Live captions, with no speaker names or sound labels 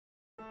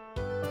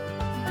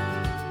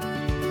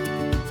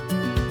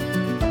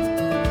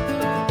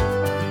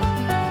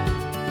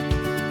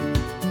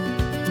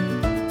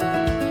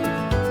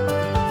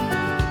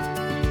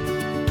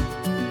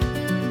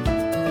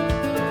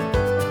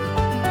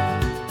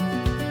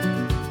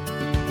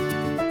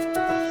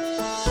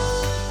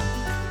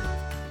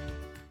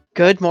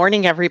Good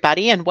morning,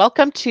 everybody, and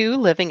welcome to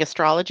Living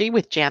Astrology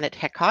with Janet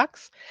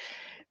Hickox.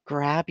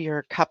 Grab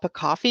your cup of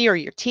coffee or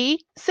your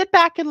tea, sit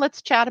back, and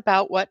let's chat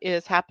about what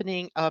is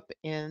happening up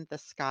in the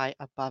sky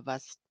above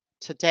us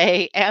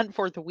today and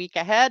for the week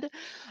ahead.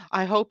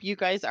 I hope you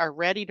guys are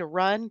ready to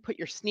run. Put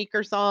your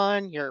sneakers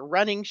on, your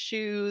running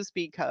shoes,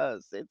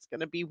 because it's going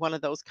to be one of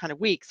those kind of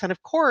weeks. And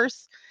of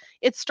course,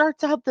 it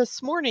starts out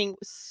this morning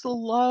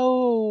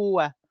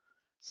slow,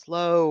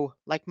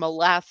 like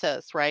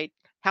molasses, right?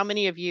 How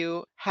many of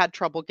you had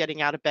trouble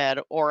getting out of bed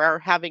or are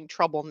having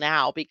trouble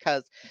now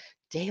because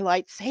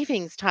daylight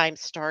savings time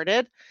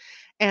started?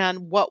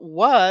 And what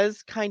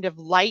was kind of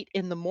light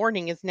in the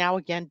morning is now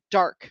again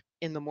dark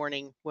in the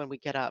morning when we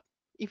get up,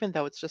 even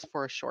though it's just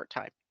for a short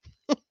time.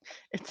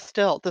 It's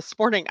still this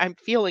morning, I'm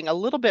feeling a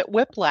little bit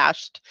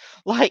whiplashed,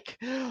 like,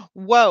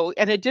 whoa.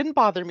 And it didn't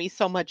bother me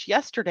so much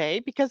yesterday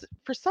because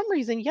for some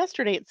reason,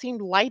 yesterday it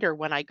seemed lighter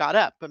when I got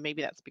up, but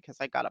maybe that's because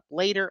I got up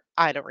later.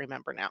 I don't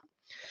remember now.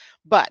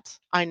 But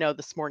I know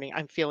this morning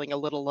I'm feeling a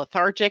little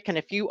lethargic. And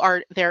if you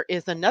are, there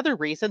is another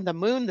reason. The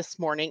moon this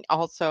morning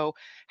also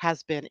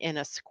has been in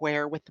a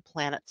square with the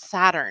planet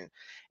Saturn.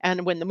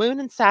 And when the moon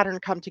and Saturn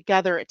come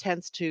together, it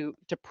tends to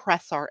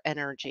depress our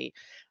energy,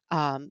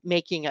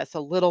 making us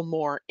a little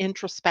more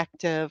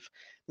introspective,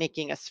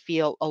 making us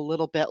feel a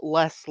little bit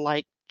less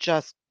like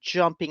just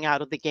jumping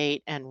out of the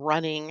gate and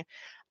running.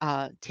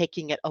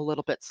 Taking it a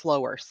little bit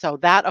slower. So,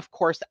 that, of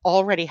course,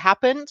 already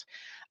happened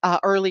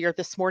earlier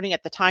this morning.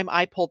 At the time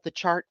I pulled the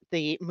chart,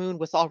 the moon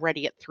was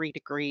already at 3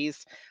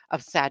 degrees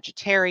of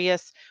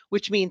Sagittarius,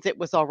 which means it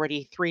was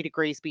already 3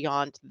 degrees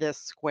beyond this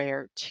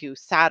square to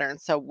Saturn.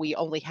 So we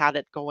only had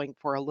it going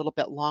for a little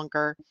bit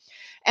longer.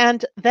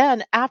 And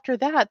then after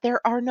that,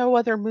 there are no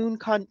other moon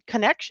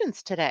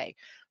connections today,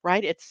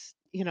 right? It's,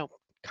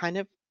 kind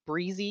of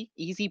breezy,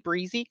 easy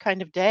breezy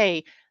kind of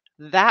day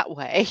that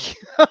way,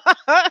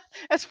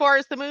 as far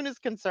as the moon is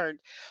concerned.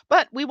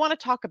 But we want to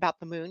talk about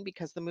the moon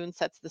because the moon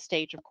sets the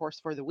stage, of course,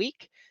 for the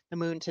week. The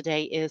moon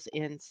today is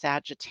in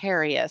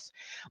Sagittarius.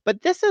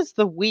 But this is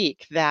the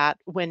week that,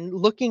 when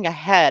looking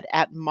ahead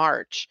at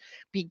March,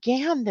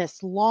 began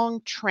this long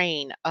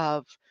train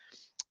of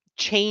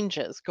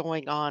changes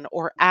going on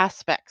or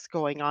aspects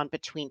going on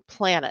between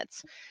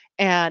planets.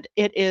 And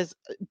it is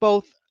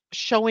both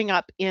showing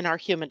up in our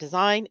human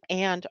design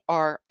and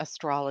our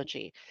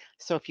astrology.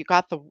 So if you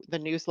got the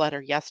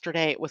newsletter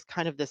yesterday, it was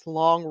kind of this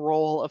long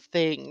roll of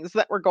things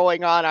that were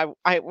going on.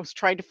 I was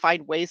trying to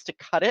find ways to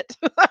cut it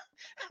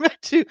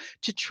to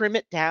trim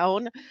it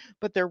down,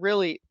 but they're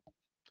really,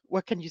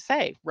 what can you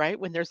say, right?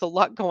 When there's a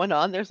lot going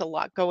on, there's a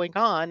lot going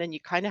on, and you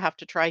kind of have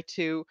to try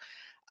to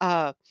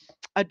uh,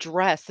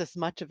 address as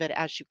much of it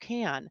as you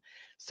can.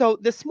 So,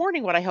 this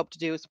morning, what I hope to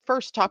do is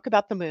first talk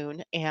about the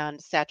moon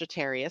and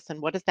Sagittarius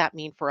and what does that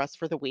mean for us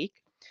for the week.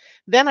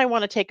 Then, I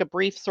want to take a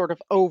brief sort of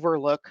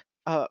overlook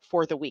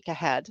for the week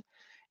ahead,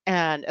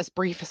 and as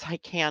brief as I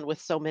can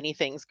with so many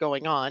things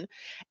going on.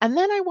 And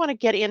then I want to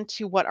get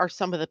into what are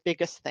some of the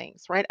biggest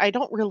things, right? I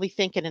don't really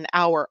think in an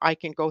hour I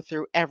can go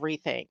through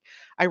everything.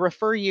 I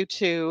refer you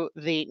to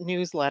the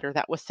newsletter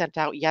that was sent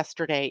out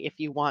yesterday if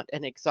you want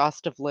an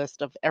exhaustive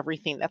list of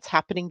everything that's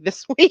happening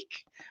this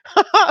week.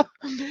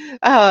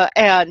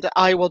 And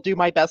I will do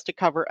my best to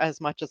cover as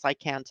much as I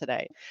can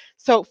today.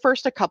 So,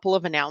 first, a couple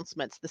of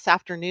announcements. This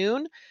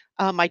afternoon,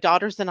 my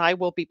daughters and I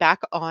will be back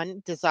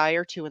on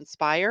Desire to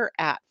Inspire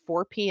at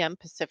 4 p.m.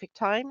 Pacific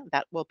time.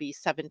 That will be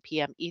 7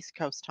 p.m. East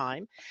Coast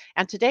time.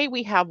 And today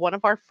we have one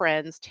of our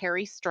friends,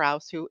 Terry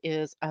Strauss, who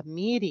is a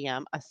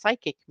medium, a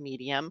psychic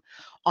medium,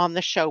 on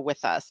the show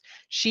with us.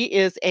 She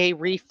is a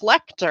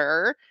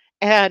reflector.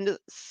 And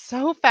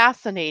so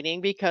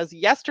fascinating because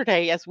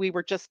yesterday, as we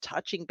were just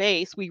touching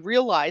base, we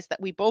realized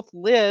that we both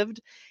lived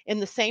in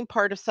the same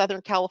part of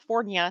Southern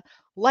California,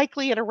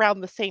 likely at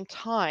around the same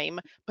time,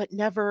 but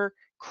never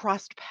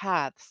crossed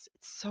paths.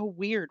 It's so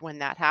weird when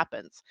that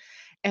happens.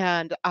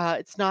 And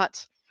it's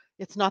not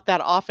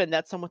that often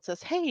that someone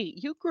says, "Hey,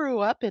 you grew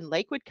up in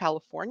Lakewood,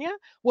 California?"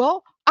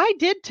 Well, I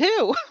did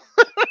too.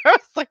 I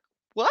was like,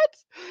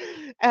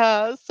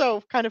 "What?"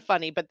 So kind of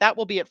funny, but that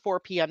will be at 4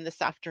 p.m.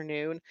 this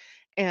afternoon.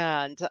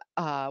 And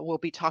we'll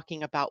be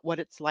talking about what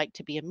it's like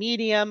to be a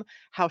medium,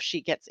 how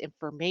she gets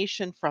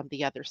information from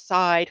the other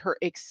side, her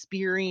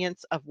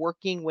experience of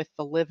working with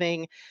the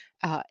living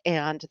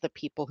and the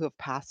people who have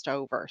passed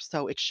over.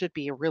 So it should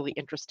be a really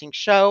interesting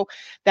show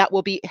that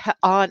will be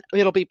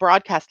it'll be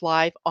broadcast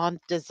live on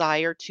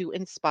Desire to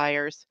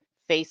Inspire's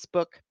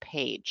Facebook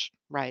page,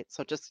 right?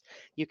 So just,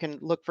 you can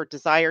look for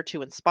Desire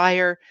to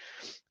Inspire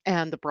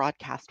and the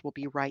broadcast will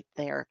be right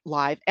there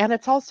live. And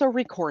it's also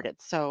recorded.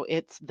 So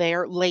it's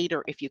there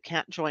later if you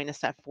can't join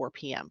us at 4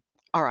 p.m.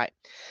 All right.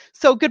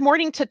 So good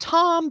morning to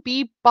Tom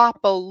B.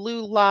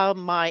 Bopalula,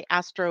 my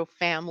Astro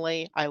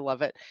family. I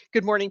love it.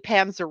 Good morning,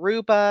 Pam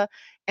Zaruba.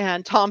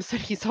 And Tom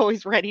said he's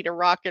always ready to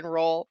rock and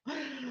roll.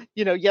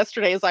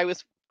 Yesterday, as I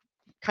was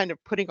kind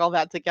of putting all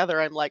that together,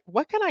 I'm like,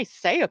 what can I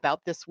say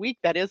about this week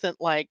that isn't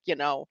like,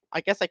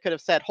 I guess I could have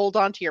said, hold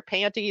on to your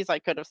panties. I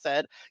could have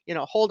said,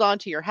 hold on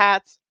to your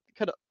hats.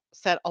 Could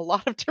said a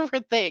lot of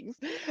different things,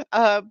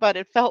 but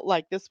it felt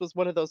like this was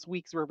one of those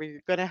weeks where we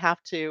are going to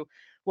have to,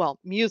 well,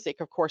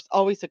 music, of course,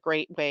 always a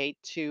great way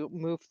to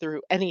move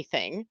through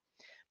anything,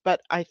 but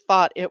I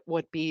thought it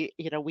would be,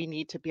 we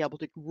need to be able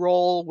to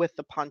roll with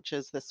the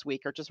punches this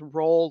week or just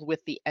roll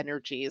with the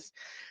energies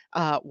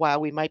while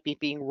we might be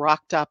being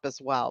rocked up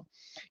as well.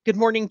 Good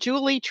morning,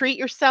 Julie. Treat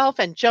yourself.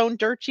 And Joan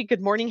Durchie,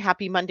 good morning.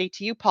 Happy Monday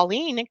to you.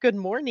 Pauline, good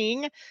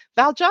morning.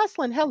 Val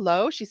Jocelyn,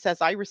 hello. She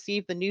says, I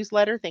received the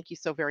newsletter. Thank you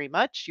so very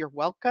much. You're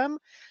welcome.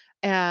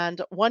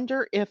 And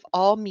wonder if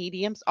all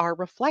mediums are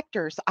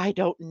reflectors. I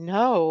don't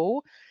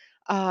know.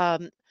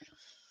 Um,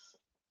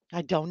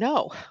 I don't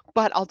know.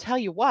 But I'll tell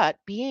you what,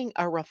 being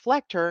a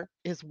reflector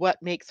is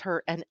what makes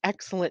her an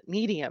excellent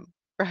medium,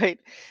 right?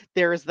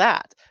 There's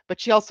that. But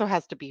she also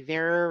has to be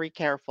very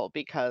careful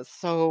because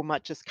so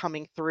much is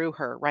coming through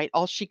her, right?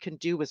 All she can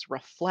do is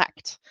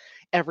reflect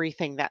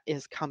everything that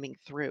is coming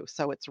through.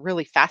 So it's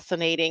really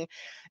fascinating.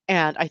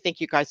 And I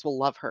think you guys will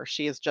love her.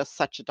 She is just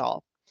such a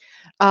doll.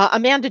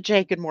 Amanda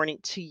J, good morning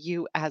to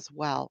you as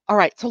well. All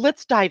right, so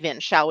let's dive in,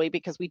 shall we?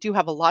 Because we do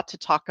have a lot to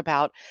talk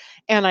about.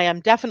 And I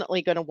am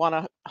definitely going to want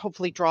to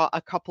hopefully draw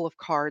a couple of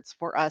cards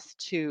for us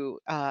to,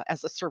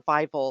 as a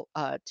survival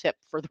tip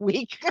for the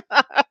week.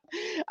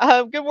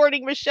 Good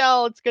morning,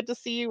 Michelle. It's good to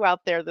see you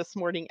out there this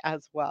morning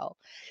as well.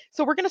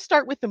 So, we're going to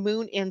start with the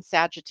moon in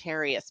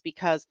Sagittarius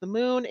because the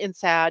moon in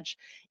Sag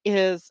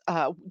is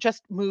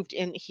just moved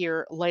in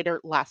here later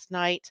last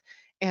night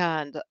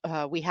and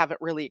we haven't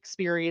really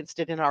experienced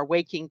it in our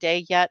waking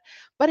day yet,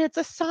 but it's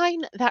a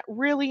sign that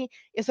really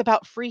is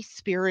about free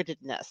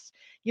spiritedness.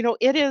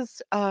 It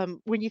is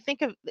when you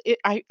think of it,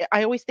 I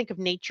always think of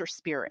nature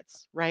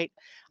spirits, right?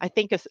 I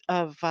think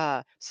of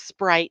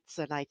sprites,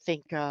 and I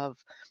think of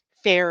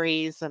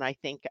fairies, and I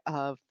think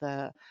of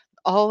the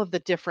all of the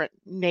different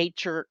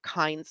nature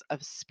kinds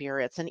of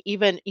spirits. And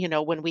even,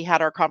 when we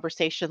had our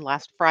conversation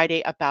last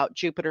Friday about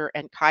Jupiter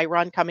and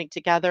Chiron coming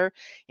together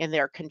in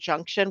their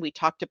conjunction, we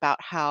talked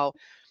about how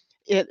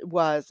it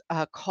was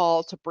a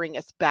call to bring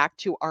us back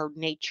to our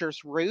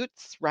nature's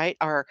roots, right?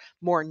 Our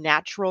more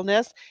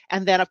naturalness.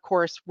 And then, of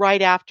course,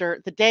 right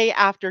after the day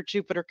after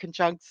Jupiter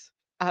conjuncts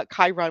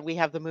Chiron, we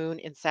have the moon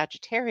in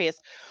Sagittarius,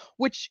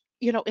 which,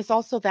 is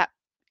also that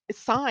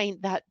sign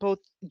that both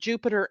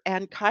Jupiter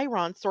and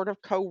Chiron sort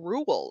of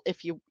co-rule.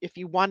 If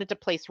you wanted to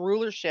place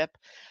rulership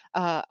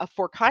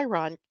for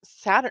Chiron,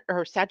 Saturn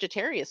or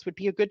Sagittarius would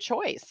be a good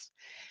choice.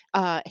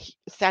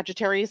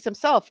 Sagittarius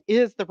himself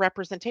is the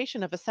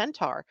representation of a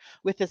centaur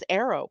with his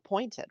arrow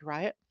pointed,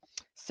 right?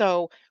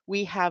 So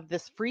we have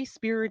this free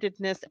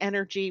spiritedness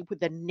energy with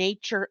the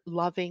nature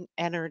loving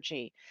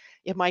energy.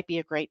 It might be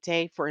a great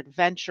day for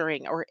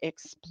adventuring or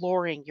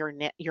exploring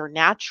your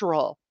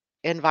natural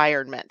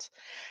environment.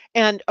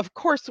 And of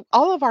course,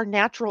 all of our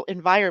natural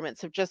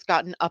environments have just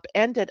gotten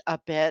upended a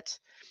bit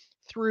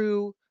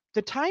through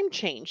the time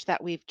change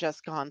that we've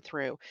just gone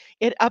through.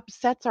 It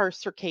upsets our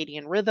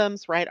circadian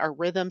rhythms, right? Our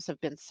rhythms have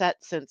been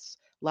set since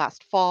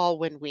last fall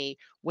when we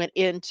went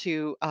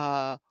into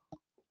time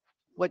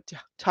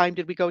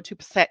did we go to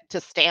set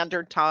to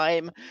standard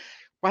time?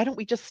 Why don't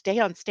we just stay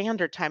on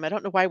standard time? I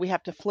don't know why we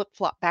have to flip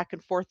flop back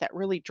and forth. That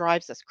really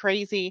drives us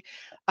crazy.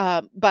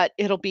 But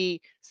it'll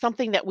be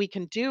something that we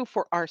can do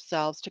for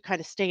ourselves to kind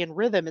of stay in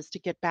rhythm is to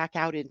get back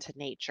out into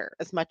nature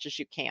as much as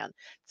you can.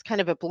 It's kind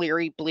of a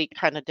bleary, bleak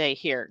kind of day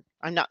here.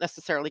 I'm not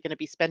necessarily going to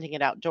be spending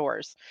it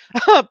outdoors,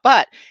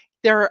 but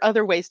there are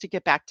other ways to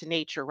get back to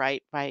nature,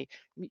 right? By,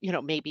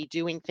 maybe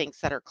doing things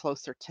that are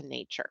closer to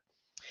nature.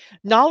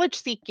 Knowledge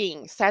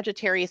seeking,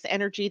 Sagittarius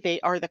energy, they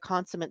are the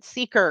consummate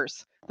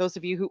seekers. Those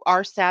of you who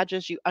are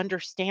Sagittarius, you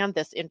understand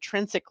this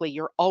intrinsically.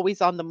 You're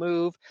always on the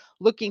move,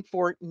 looking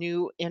for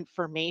new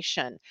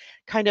information,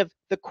 kind of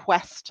the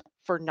quest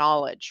for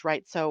knowledge,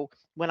 right? So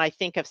when I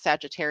think of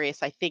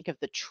Sagittarius, I think of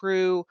the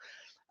true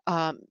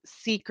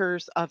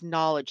seekers of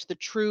knowledge, the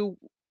true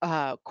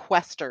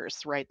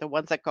questers, right? The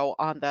ones that go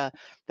on the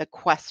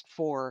quest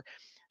for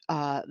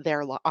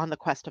on the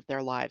quest of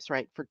their lives,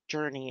 right? For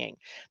journeying.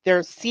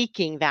 They're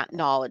seeking that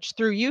knowledge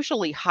through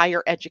usually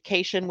higher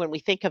education. When we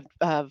think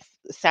of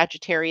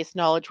Sagittarius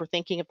knowledge, we're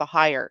thinking of the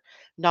higher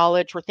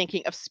knowledge, we're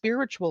thinking of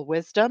spiritual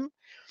wisdom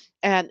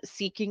and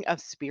seeking of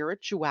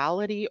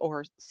spirituality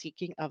or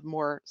seeking of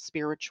more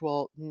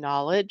spiritual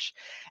knowledge,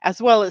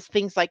 as well as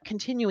things like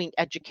continuing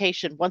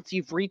education. Once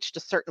you've reached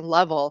a certain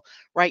level,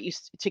 right,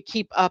 to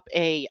keep up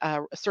a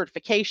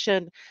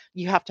certification,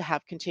 you have to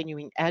have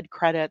continuing ed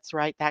credits,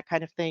 right, that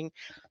kind of thing.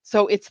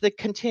 So it's the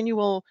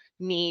continual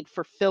need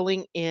for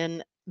filling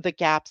in the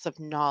gaps of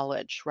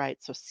knowledge, right?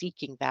 So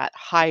seeking that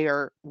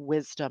higher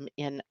wisdom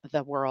in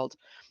the world.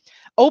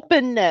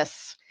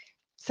 Openness.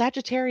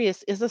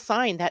 Sagittarius is a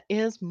sign that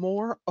is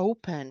more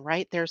open,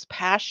 right? There's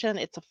passion.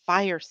 It's a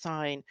fire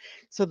sign.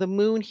 So the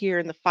moon here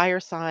in the fire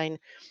sign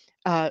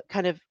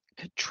kind of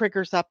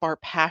triggers up our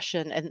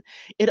passion. And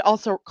it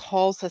also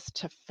calls us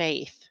to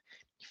faith.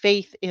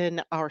 Faith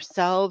in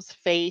ourselves,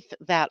 faith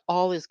that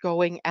all is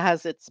going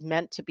as it's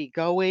meant to be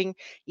going,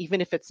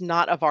 even if it's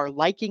not of our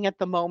liking at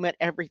the moment.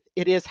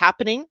 It is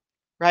happening,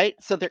 right?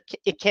 So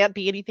it can't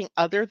be anything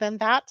other than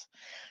that.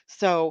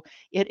 So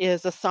it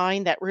is a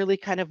sign that really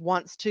kind of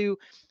wants to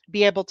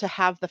be able to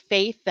have the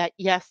faith that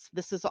yes,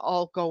 this is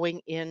all going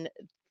in.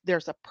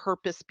 There's a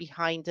purpose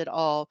behind it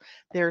all.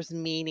 There's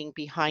meaning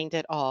behind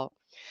it all.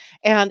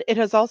 And it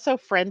is also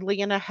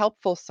friendly and a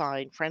helpful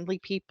sign. Friendly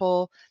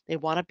people, they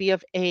want to be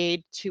of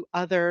aid to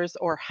others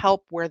or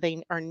help where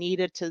they are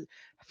needed to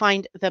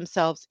find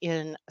themselves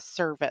in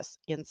service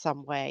in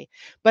some way.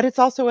 But it's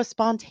also a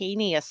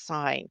spontaneous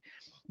sign.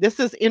 This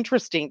is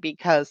interesting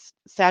because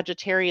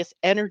Sagittarius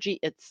energy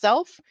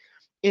itself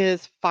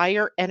is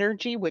fire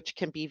energy, which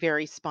can be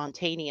very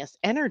spontaneous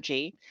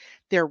energy.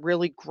 They're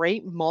really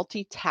great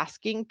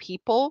multitasking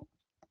people,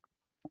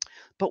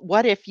 but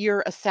what if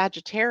you're a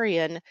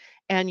Sagittarian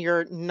and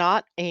you're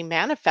not a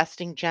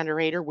manifesting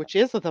generator, which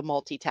is the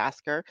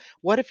multitasker?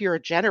 What if you're a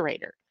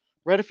generator?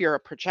 What if you're a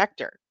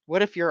projector?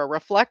 What if you're a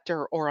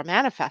reflector or a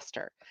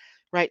manifester?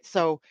 Right?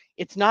 So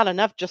it's not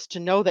enough just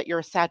to know that you're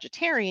a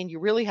Sagittarian. You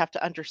really have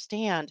to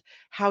understand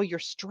how your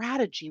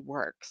strategy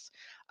works.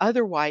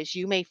 Otherwise,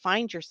 you may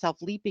find yourself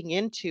leaping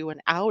into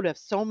and out of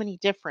so many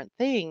different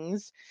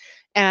things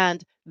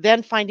and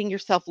then finding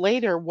yourself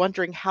later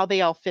wondering how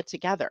they all fit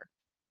together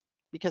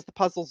because the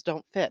puzzles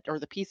don't fit or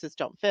the pieces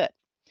don't fit.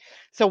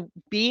 So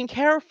being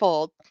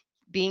careful,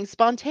 being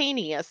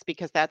spontaneous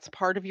because that's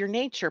part of your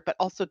nature, but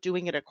also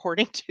doing it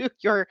according to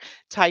your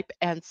type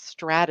and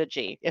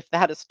strategy, if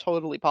that is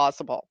totally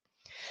possible.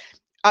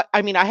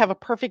 I mean, I have a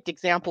perfect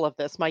example of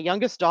this. My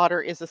youngest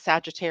daughter is a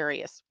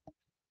Sagittarius,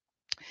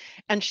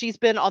 and she's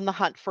been on the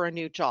hunt for a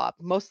new job,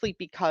 mostly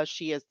because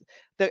she is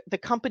the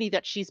company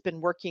that she's been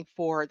working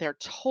for, they're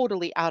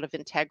totally out of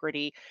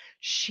integrity.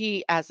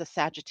 She, as a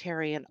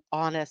Sagittarian,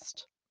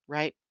 honest,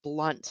 right?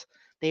 Blunt.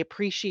 They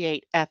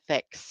appreciate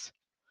ethics.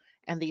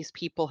 And these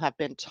people have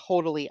been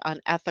totally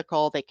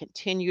unethical. They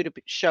continue to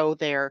show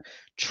their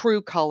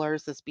true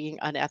colors as being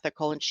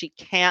unethical, and she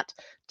can't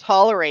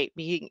tolerate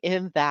being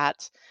in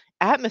that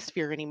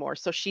atmosphere anymore.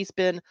 So she's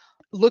been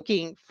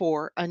looking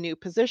for a new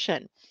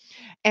position.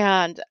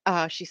 And,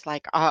 she's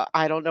like,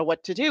 I don't know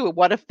what to do.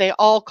 What if they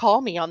all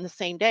call me on the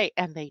same day?"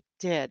 And they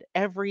did.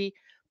 Every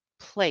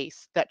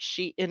place that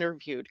she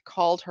interviewed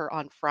called her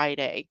on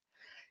Friday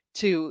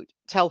to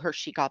tell her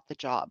she got the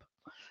job.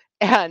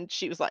 And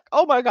she was like,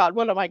 "Oh my god,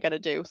 what am I gonna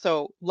do?"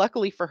 So,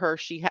 luckily for her,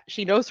 she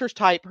knows her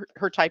type.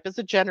 Her type is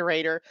a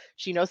generator.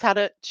 She knows how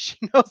to she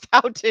knows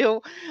how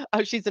to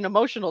she's an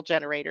emotional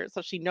generator,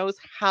 so she knows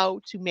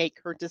how to make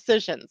her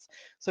decisions.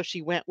 So,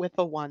 she went with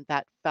the one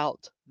that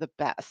felt the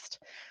best.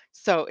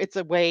 So, it's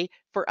a way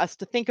for us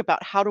to think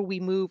about how do we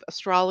move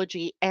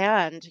astrology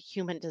and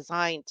human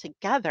design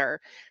together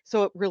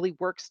so it really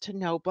works to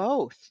know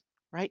both,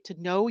 right?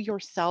 To know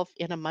yourself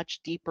in a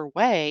much deeper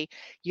way,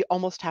 you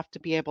almost have to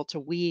be able to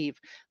weave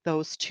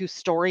those two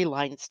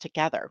storylines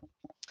together.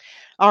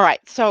 All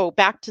right, so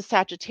back to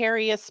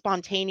Sagittarius,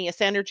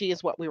 spontaneous energy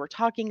is what we were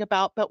talking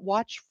about, but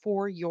watch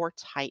for your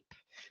type.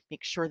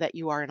 Make sure that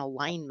you are in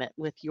alignment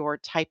with your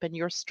type and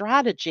your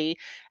strategy,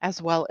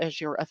 as well as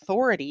your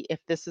authority if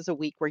this is a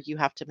week where you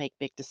have to make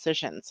big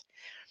decisions.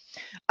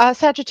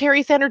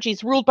 Sagittarius energy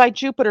is ruled by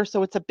Jupiter,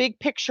 so it's a big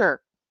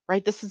picture,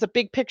 right? This is a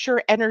big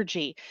picture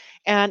energy,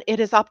 and it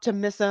is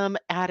optimism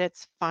at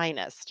its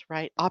finest,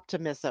 right?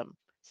 Optimism,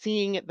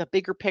 seeing the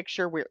bigger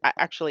picture. We're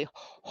actually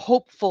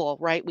hopeful,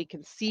 right? We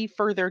can see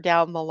further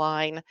down the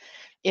line.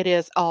 It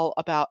is all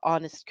about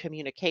honest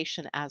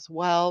communication as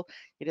well.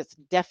 It is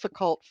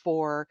difficult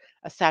for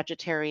a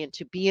Sagittarian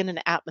to be in an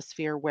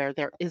atmosphere where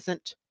there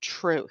isn't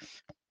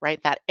truth,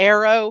 right? That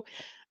arrow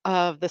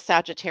of the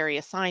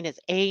Sagittarius sign is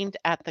aimed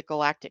at the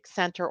galactic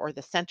center or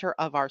the center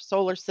of our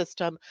solar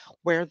system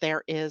where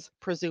there is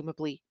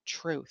presumably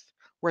truth,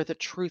 where the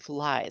truth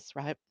lies,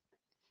 right?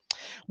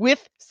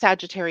 With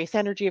Sagittarius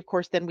energy, of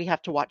course, then we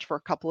have to watch for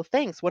a couple of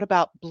things. What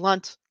about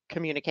blunt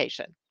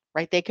communication,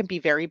 right? They can be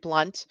very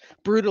blunt,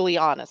 brutally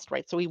honest,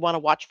 right? So we want to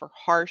watch for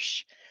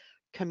harsh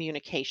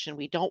communication.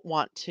 We don't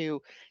want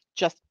to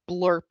just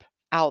blurp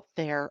out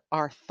there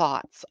our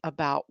thoughts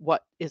about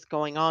what is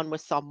going on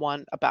with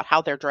someone, about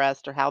how they're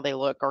dressed or how they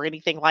look or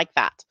anything like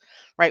that,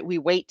 right? We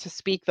wait to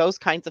speak those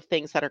kinds of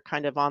things that are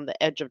kind of on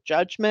the edge of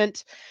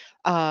judgment.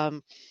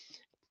 Um,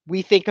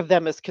 we think of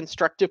them as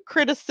constructive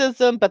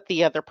criticism, but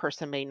the other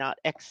person may not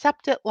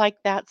accept it like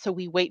that. So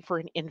we wait for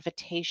an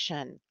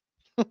invitation.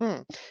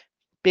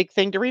 Big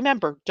thing to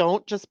remember.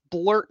 Don't just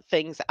blurt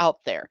things out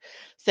there.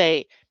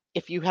 Say,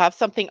 if you have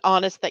something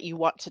honest that you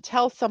want to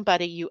tell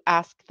somebody, you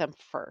ask them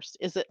first.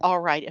 Is it all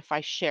right if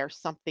I share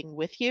something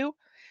with you?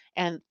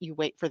 And you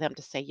wait for them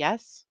to say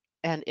yes.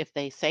 And if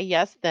they say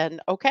yes, then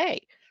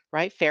okay,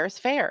 right? Fair is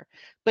fair.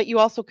 But you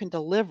also can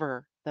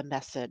deliver the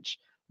message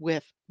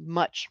with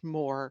much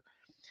more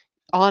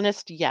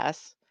honest,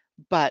 yes,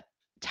 but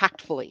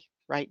tactfully,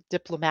 right?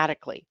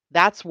 Diplomatically.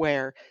 That's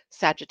where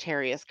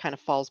Sagittarius kind of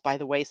falls by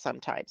the way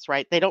sometimes,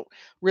 right? They don't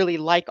really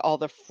like all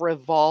the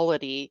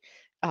frivolity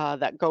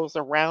that goes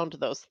around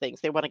those things.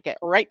 They want to get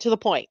right to the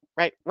point,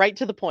 right? Right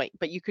to the point.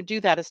 But you could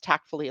do that as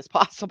tactfully as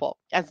possible,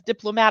 as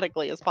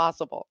diplomatically as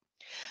possible.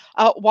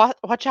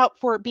 Watch out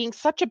for being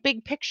such a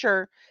big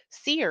picture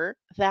seer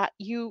that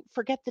you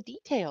forget the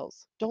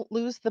details. Don't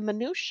lose the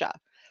minutia,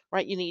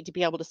 right? You need to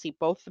be able to see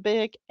both the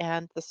big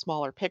and the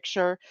smaller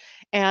picture.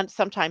 And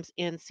sometimes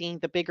in seeing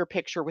the bigger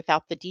picture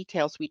without the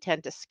details, we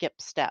tend to skip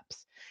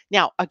steps.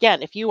 Now,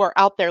 again, if you are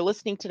out there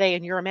listening today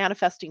and you're a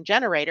manifesting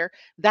generator,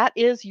 that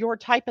is your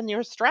type and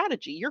your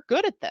strategy. You're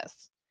good at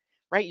this,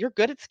 right? You're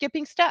good at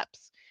skipping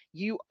steps.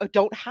 You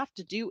don't have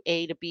to do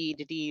A to B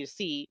to D to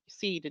C,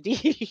 C to D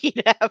to E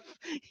to F.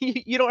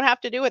 You don't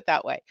have to do it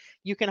that way.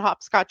 You can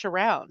hopscotch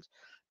around.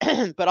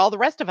 But all the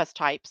rest of us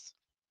types,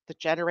 the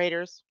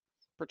generators,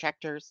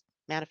 projectors,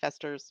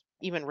 manifestors,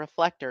 even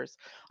reflectors,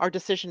 our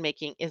decision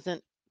making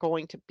isn't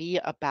going to be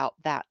about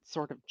that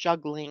sort of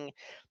juggling,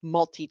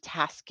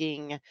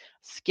 multitasking,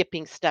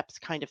 skipping steps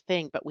kind of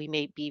thing, but we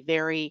may be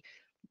very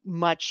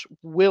much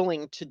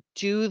willing to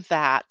do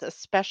that,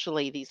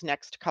 especially these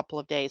next couple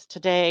of days,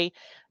 today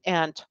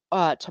and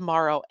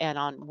tomorrow and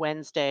on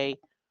Wednesday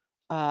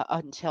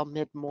until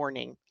mid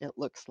morning, it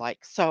looks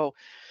like. So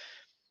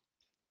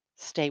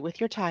stay with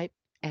your type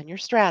and your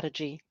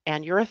strategy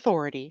and your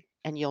authority,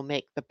 and you'll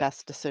make the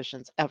best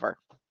decisions ever.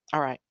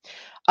 All right.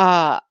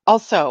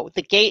 Also,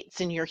 the gates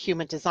in your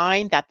human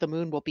design that the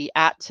moon will be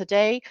at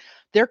today,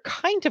 they're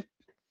kind of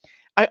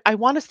I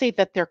want to say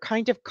that they're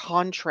kind of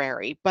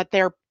contrary, but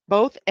they're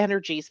both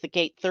energies, the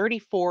gate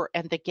 34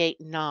 and the gate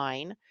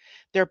 9.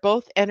 They're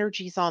both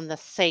energies on the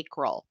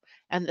sacral.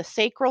 And the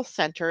sacral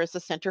center is the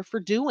center for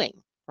doing,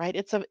 right?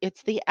 It's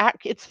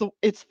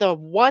the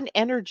one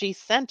energy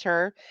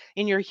center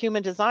in your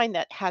human design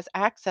that has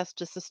access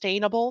to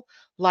sustainable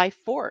life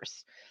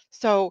force.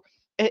 So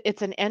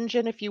it's an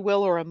engine, if you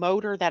will, or a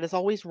motor that is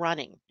always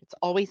running. It's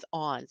always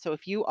on. So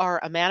if you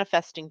are a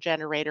manifesting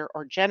generator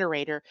or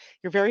generator,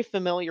 you're very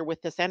familiar with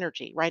this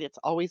energy, right? It's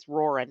always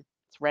roaring,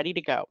 it's ready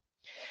to go.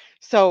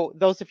 So,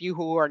 those of you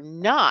who are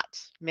not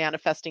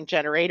manifesting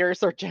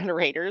generators or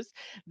generators,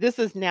 this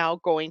is now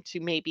going to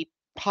maybe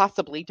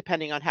possibly,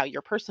 depending on how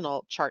your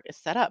personal chart is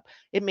set up,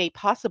 it may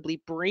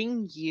possibly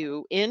bring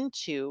you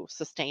into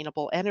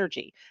sustainable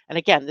energy. And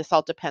again, this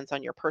all depends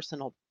on your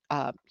personal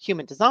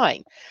human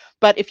design.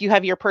 But if you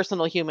have your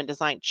personal human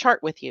design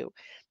chart with you,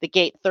 the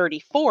gate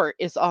 34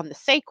 is on the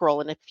sacral.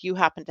 And if you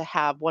happen to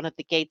have one of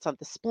the gates on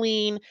the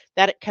spleen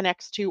that it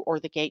connects to, or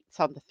the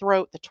gates on the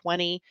throat, the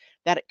 20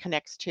 that it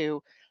connects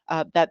to,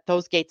 that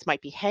those gates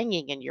might be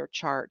hanging in your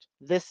chart,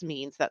 this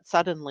means that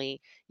suddenly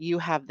you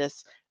have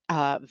this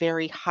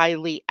very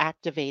highly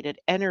activated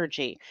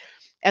energy.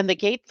 And the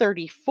gate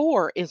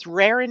 34 is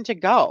raring to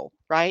go,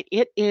 right?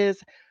 It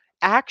is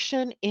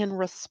action in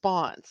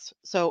response.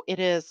 So it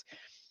is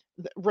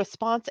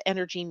response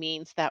energy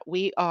means that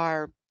we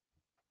are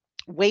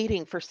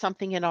waiting for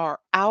something in our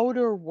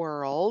outer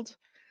world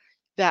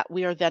that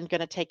we are then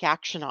going to take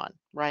action on,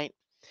 right?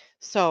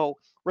 So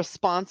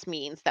response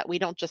means that we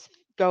don't just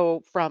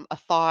go from a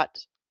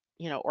thought,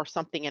 or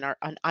something in our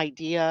an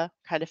idea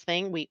kind of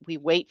thing. We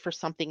wait for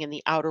something in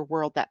the outer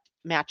world, that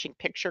matching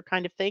picture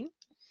kind of thing.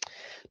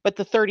 But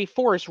the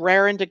 34 is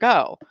raring to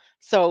go.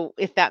 So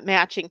if that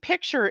matching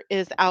picture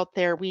is out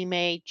there, we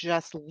may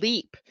just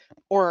leap,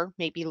 or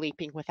maybe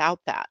leaping without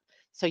that.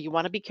 So you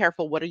want to be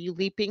careful. What are you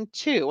leaping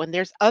to? And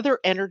there's other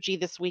energy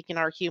this week in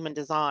our human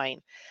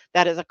design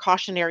that is a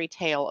cautionary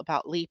tale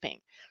about leaping.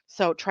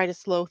 So try to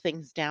slow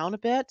things down a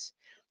bit.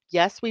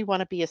 Yes, we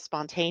want to be as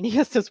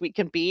spontaneous as we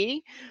can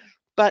be,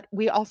 but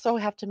we also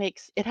have to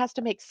it has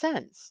to make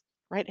sense,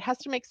 right? It has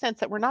to make sense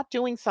that we're not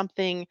doing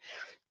something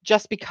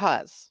just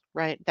because,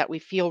 right? That we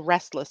feel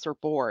restless or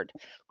bored.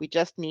 We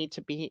just need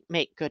to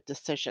make good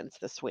decisions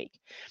this week.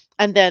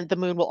 And then the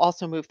moon will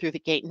also move through the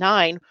gate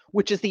 9,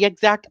 which is the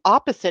exact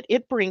opposite.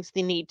 It brings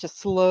the need to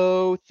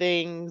slow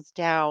things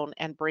down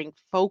and bring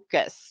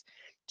focus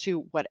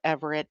to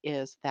whatever it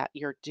is that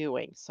you're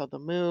doing. So the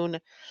moon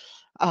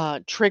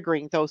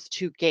triggering those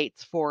two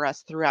gates for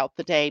us throughout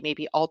the day,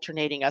 maybe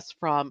alternating us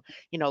from,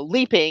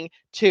 leaping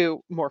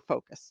to more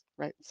focus,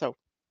 right? So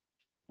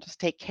just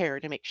take care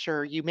to make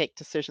sure you make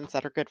decisions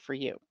that are good for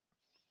you.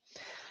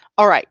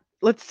 All right,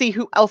 let's see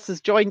who else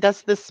has joined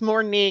us this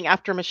morning.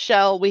 After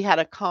Michelle, we had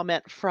a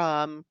comment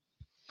from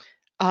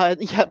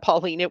yeah,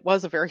 Pauline, it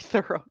was a very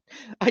thorough.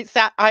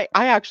 I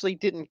actually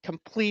didn't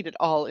complete it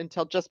all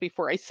until just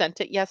before I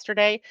sent it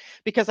yesterday,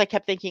 because I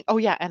kept thinking, "Oh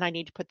yeah, and I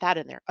need to put that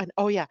in there." And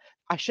oh yeah,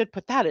 I should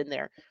put that in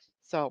there.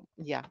 So,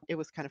 yeah, it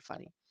was kind of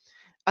funny.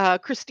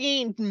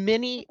 Christine,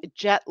 mini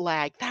jet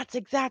lag. That's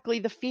exactly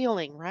the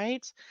feeling,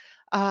 right?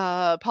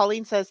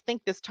 Pauline says,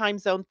 think this time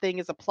zone thing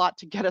is a plot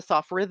to get us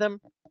off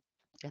rhythm,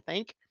 I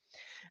think.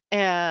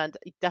 And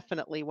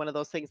definitely one of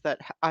those things that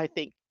I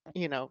think,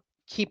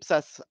 keeps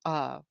us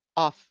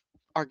off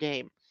our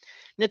game.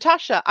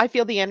 Natasha, I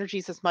feel the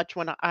energies as much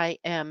when I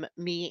am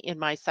me in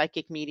my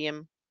psychic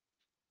medium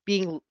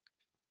being,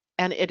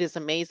 and it is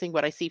amazing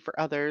what I see for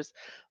others,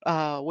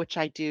 which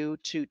I do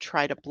to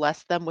try to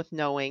bless them with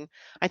knowing.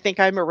 I think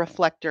I'm a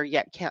reflector,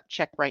 yet can't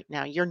check right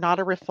now. You're not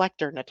a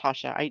reflector,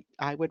 Natasha.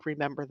 I would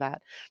remember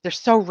that. They're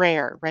so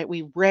rare, right?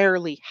 We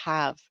rarely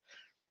have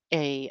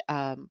a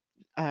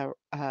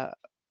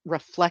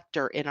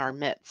reflector in our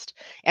midst.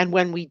 And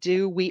when we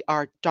do, we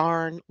are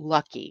darn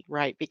lucky,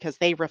 right? Because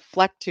they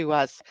reflect to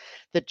us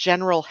the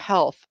general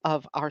health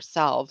of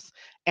ourselves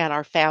and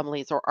our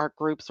families or our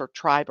groups or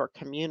tribe or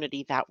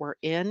community that we're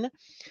in.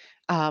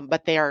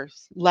 But they are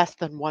less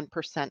than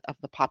 1% of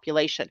the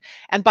population.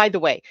 And by the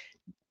way,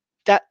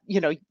 that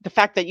the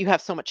fact that you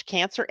have so much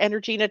cancer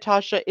energy,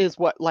 Natasha, is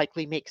what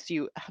likely makes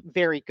you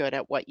very good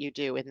at what you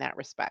do in that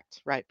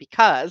respect, right?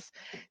 Because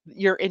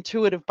you're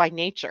intuitive by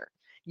nature.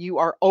 You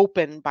are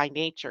open by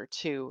nature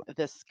to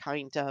this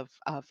kind of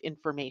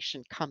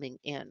information coming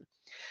in.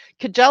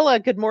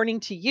 Kajella, good morning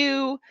to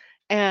you.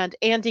 And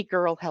Andy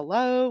Girl,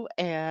 hello.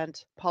 And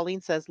Pauline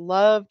says,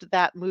 loved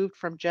that moved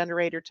from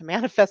generator to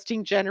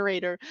manifesting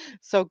generator.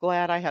 So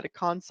glad I had a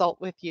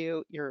consult with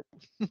you. You're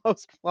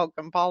most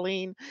welcome,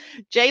 Pauline.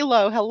 J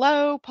Lo,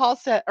 hello. Paul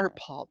said, or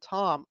Paul,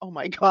 Tom. Oh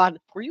my God.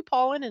 Were you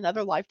Paul in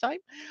another lifetime?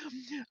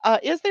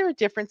 Is there a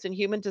difference in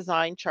human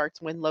design charts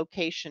when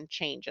location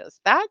changes?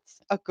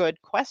 That's a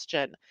good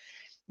question.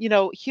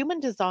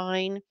 Human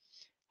design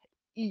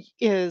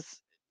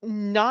is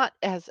not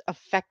as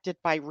affected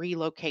by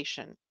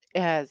relocation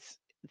as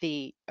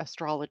the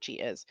astrology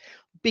is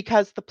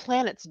because the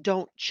planets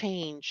don't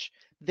change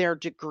their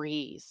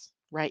degrees,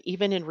 right?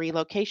 Even in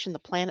relocation, the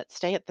planets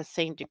stay at the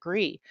same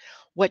degree.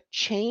 What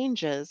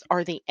changes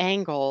are the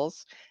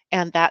angles,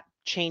 and that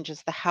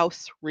changes the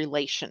house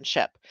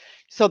relationship.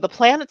 So the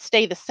planets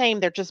stay the same,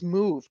 they're just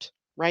moved,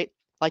 right?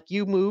 Like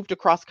you moved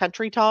across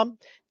country, Tom,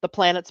 the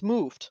planets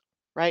moved,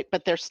 right?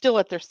 But they're still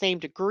at their same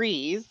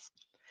degrees,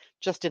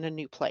 just in a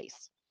new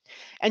place.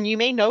 And you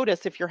may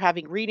notice if you're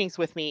having readings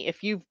with me,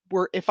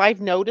 if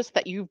I've noticed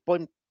that you've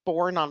been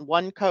born on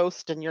one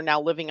coast and you're now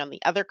living on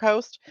the other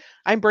coast,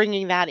 I'm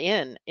bringing that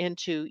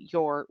into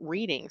your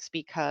readings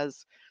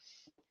because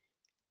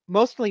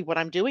mostly what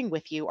I'm doing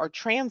with you are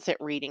transit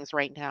readings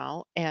right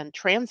now. And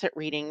transit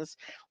readings,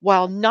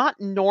 while not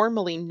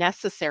normally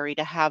necessary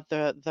to have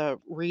the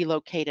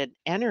relocated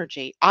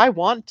energy, I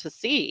want to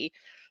see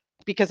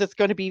because it's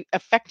going to be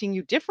affecting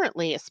you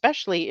differently,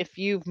 especially if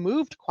you've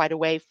moved quite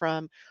away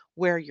from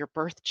where your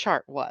birth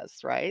chart was,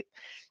 right?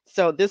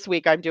 So this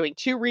week I'm doing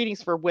two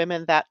readings for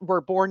women that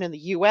were born in the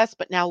US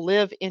but now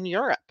live in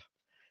Europe.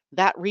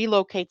 That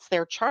relocates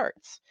their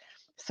charts.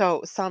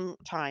 So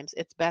sometimes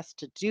it's best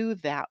to do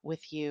that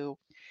with you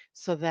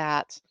so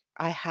that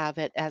I have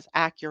it as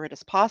accurate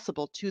as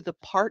possible to the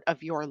part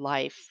of your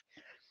life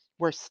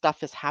where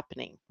stuff is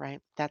happening,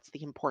 right? That's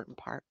the important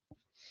part.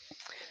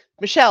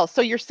 Michelle,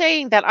 so you're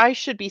saying that I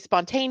should be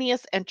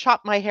spontaneous and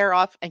chop my hair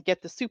off and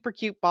get the super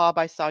cute bob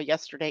I saw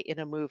yesterday in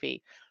a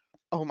movie.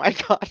 Oh my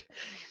God.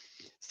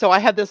 So I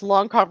had this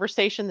long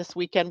conversation this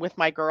weekend with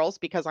my girls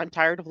because I'm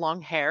tired of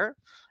long hair.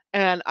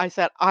 And I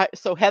said,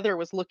 so Heather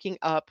was looking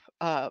up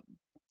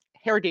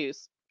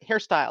hairdos,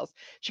 hairstyles.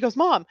 She goes,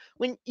 Mom,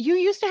 when you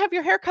used to have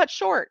your hair cut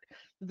short,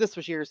 this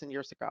was years and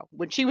years ago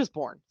when she was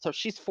born. So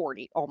she's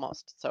 40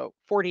 almost. So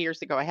 40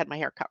 years ago, I had my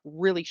hair cut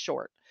really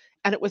short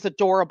and it was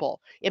adorable.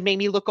 It made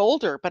me look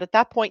older. But at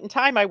that point in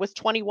time, I was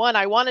 21.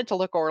 I wanted to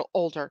look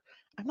older.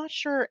 I'm not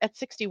sure at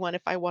 61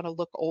 if I want to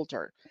look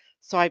older.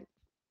 So I'm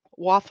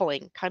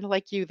waffling, kind of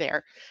like you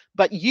there.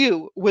 But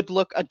you would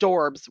look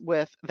adorbs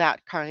with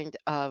that kind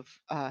of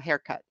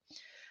haircut.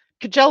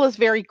 Kajella's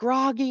very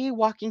groggy,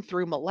 walking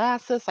through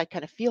molasses. I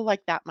kind of feel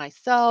like that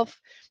myself.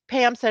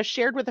 Pam says,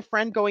 shared with a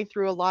friend going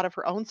through a lot of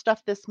her own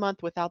stuff this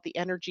month without the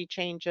energy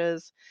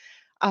changes.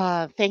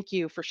 Thank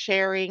you for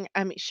sharing.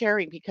 I'm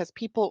sharing because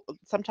people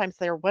sometimes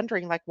they're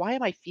wondering, like, why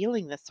am I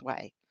feeling this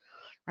way?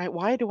 Right?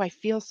 Why do I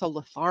feel so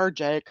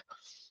lethargic?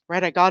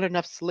 Right? I got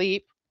enough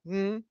sleep.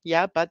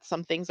 Yeah, but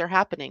some things are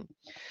happening.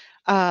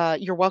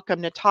 You're welcome,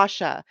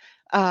 Natasha.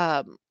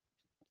 Um,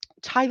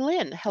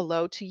 Tylin,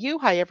 hello to you.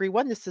 Hi,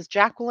 everyone. This is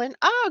Jacqueline.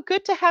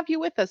 Good to have you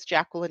with us,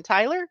 Jacqueline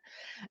Tyler.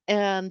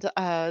 And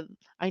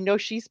I know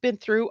she's been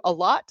through a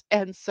lot,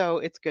 and so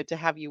it's good to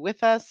have you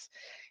with us.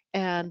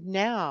 And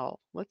now,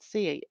 let's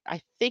see.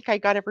 I think I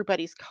got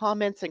everybody's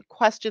comments and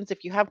questions.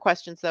 If you have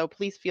questions, though,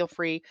 please feel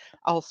free.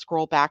 I'll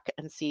scroll back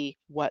and see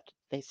what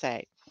they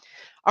say.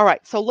 All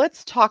right, so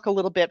let's talk a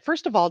little bit.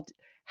 First of all,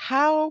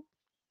 how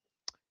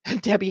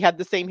Debbie had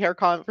the same hair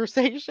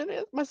conversation.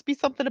 It must be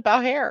something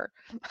about hair.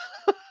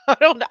 I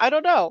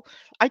don't know.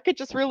 I could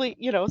just really,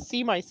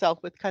 see myself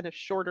with kind of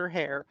shorter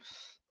hair.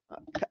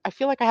 I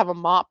feel like I have a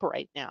mop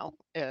right now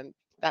and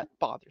that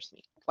bothers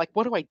me. Like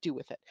what do I do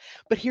with it?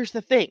 But here's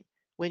the thing.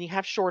 When you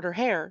have shorter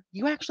hair,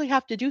 you actually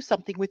have to do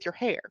something with your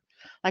hair.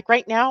 Like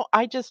right now,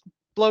 I just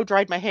blow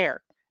dried my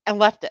hair and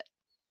left it.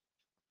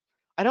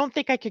 I don't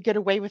think I could get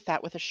away with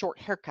that with a short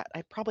haircut.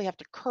 I probably have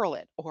to curl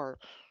it or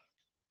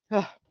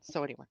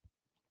so anyway.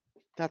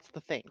 That's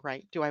the thing,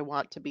 right? Do I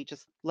want to be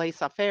just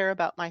laissez-faire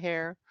about my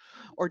hair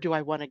or do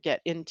I want to get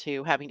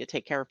into having to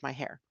take care of my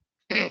hair?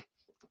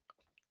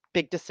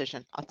 Big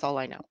decision. That's all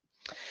I know.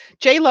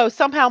 J Lo,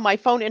 somehow my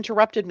phone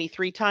interrupted me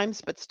 3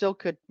 times, but still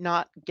could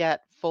not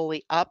get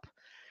fully up.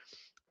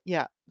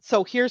 Yeah.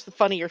 So here's the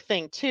funnier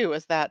thing too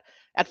is that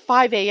at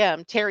 5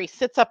 a.m., Terry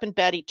sits up in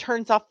bed, he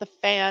turns off the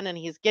fan and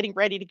he's getting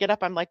ready to get up.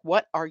 I'm like,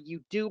 what are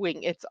you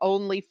doing? It's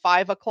only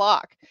 5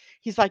 o'clock.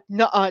 He's like,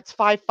 no, it's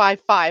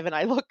 5:55. And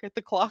I look at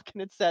the clock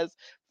and it says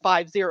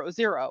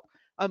 5:00.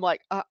 I'm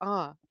like,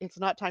 it's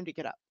not time to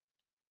get up.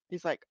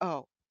 He's like,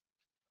 oh,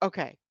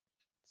 okay.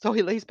 So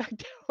he lays back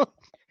down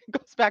and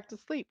goes back to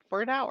sleep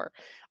for an hour.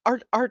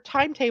 Our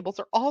timetables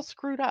are all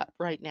screwed up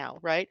right now,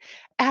 right?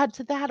 Add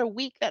to that a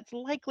week that's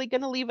likely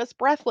going to leave us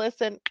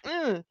breathless and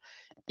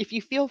if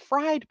you feel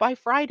fried by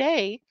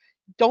Friday,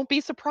 don't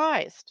be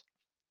surprised,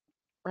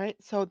 right?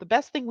 So the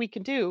best thing we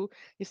can do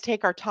is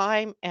take our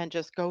time and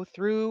just go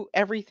through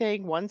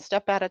everything one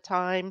step at a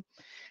time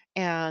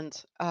and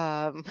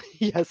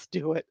yes,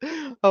 do it.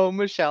 Oh,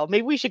 Michelle,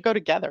 maybe we should go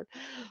together.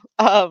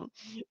 Um,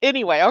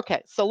 anyway,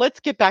 okay, so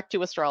let's get back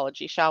to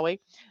astrology, shall we?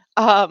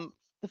 The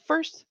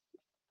first,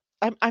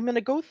 I'm going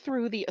to go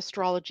through the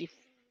astrology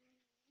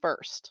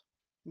first.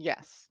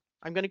 Yes,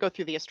 I'm going to go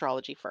through the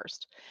astrology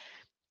first.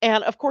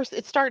 And of course,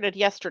 it started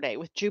yesterday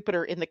with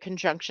Jupiter in the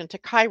conjunction to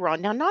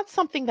Chiron. Now, not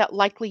something that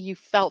likely you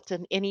felt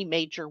in any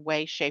major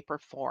way, shape, or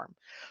form,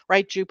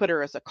 right?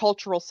 Jupiter is a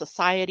cultural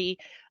society,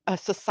 a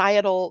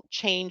societal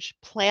change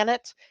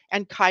planet,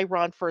 and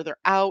Chiron further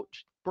out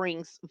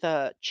brings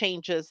the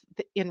changes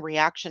in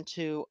reaction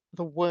to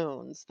the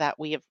wounds that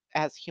we have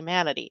as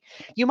humanity.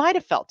 You might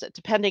have felt it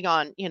depending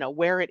on,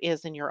 where it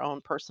is in your own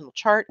personal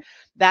chart.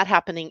 That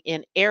happening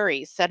in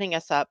Aries, setting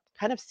us up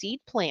kind of seed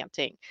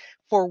planting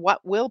for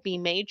what will be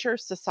major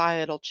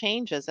societal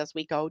changes as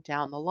we go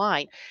down the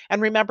line.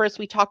 And remember, as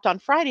we talked on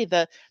Friday,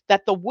 that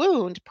the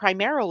wound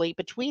primarily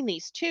between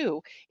these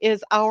two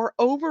is our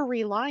over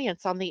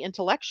reliance on the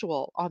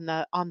intellectual, on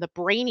the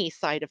brainy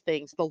side of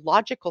things, the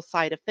logical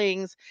side of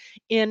things,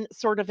 in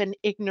sort of an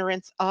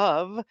ignorance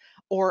of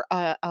or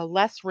a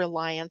less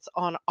reliance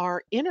on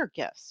our inner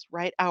gifts,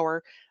 right?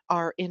 Our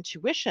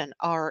intuition,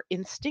 our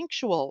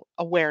instinctual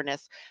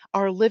awareness,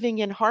 our living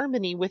in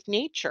harmony with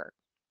nature,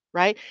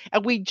 right?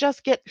 And we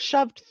just get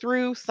shoved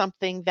through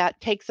something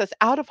that takes us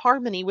out of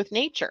harmony with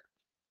nature.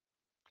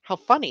 How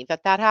funny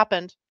that that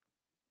happened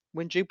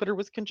when Jupiter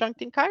was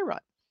conjuncting Chiron,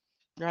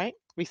 right?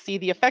 We see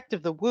the effect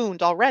of the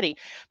wound already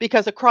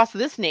because across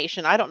this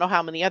nation, I don't know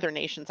how many other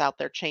nations out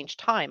there change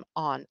time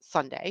on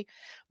Sunday,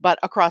 but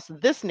across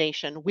this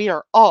nation, we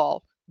are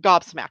all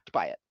gobsmacked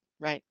by it,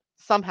 right?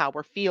 Somehow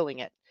we're feeling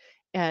it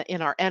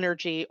in our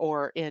energy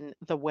or in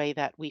the way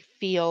that we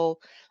feel,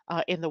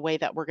 in the way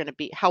that we're going to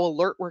be, how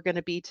alert we're going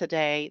to be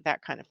today,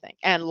 that kind of thing,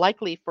 and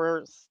likely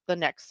for the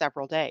next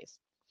several days.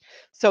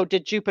 So,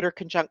 did Jupiter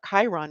conjunct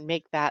Chiron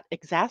make that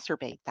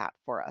exacerbate that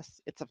for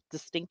us? It's a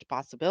distinct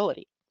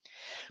possibility.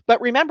 But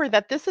remember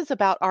that this is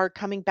about our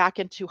coming back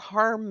into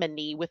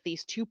harmony with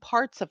these two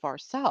parts of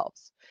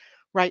ourselves,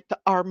 right?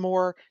 Our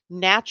more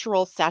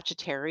natural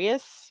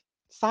Sagittarius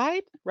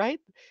side, right?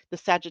 The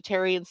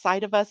Sagittarian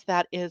side of us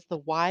that is the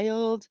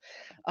wild,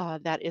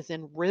 that is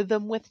in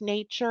rhythm with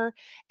nature.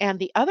 And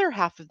the other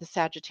half of the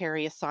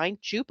Sagittarius sign,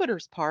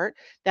 Jupiter's part,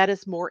 that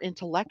is more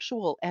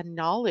intellectual and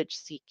knowledge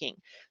seeking.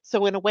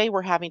 So, in a way,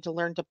 we're having to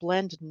learn to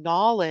blend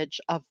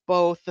knowledge of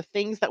both the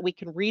things that we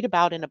can read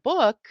about in a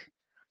book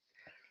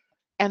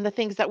and the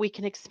things that we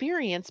can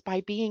experience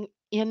by being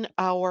in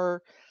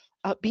our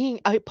being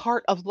a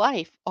part of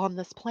life on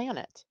this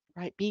planet,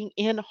 right? Being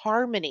in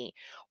harmony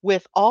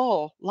with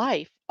all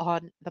life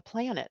on the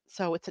planet.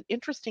 So it's an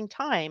interesting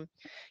time,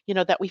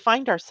 that we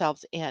find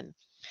ourselves in.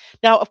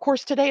 Now, of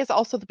course, today is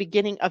also the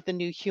beginning of the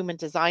new Human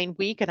Design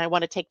Week, and I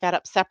want to take that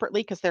up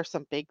separately because there's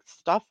some big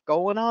stuff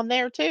going on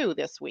there too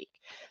this week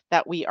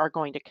that we are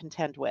going to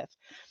contend with.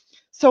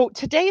 So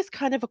today is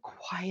kind of a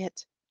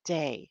quiet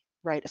day,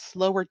 right? A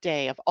slower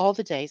day of all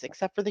the days,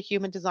 except for the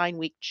Human Design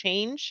Week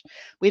change.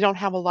 We don't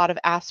have a lot of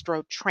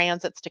astro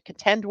transits to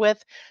contend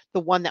with.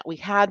 The one that we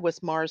had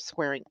was Mars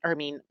squaring, or I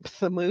mean,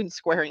 the moon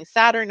squaring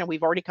Saturn, and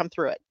we've already come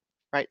through it,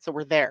 right? So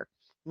we're there,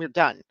 we're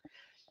done.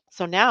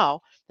 So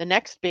now the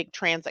next big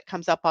transit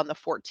comes up on the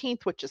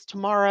 14th, which is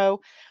tomorrow,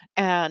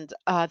 and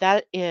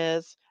that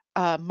is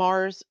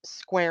Mars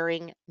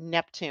squaring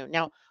Neptune.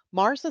 Now,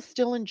 Mars is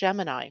still in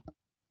Gemini.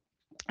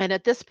 And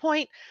at this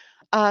point,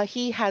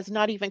 he has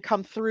not even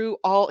come through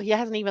he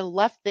hasn't even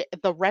left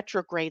the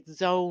retrograde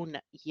zone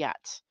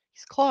yet.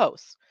 He's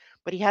close,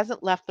 but he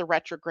hasn't left the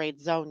retrograde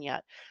zone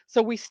yet.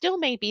 So we still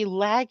may be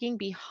lagging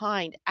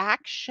behind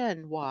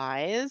action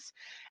wise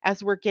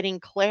as we're getting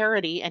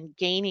clarity and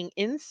gaining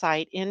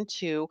insight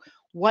into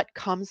what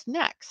comes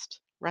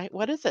next, right?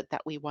 What is it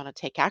that we want to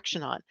take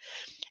action on?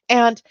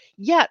 And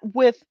yet,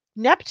 with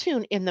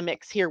Neptune in the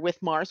mix here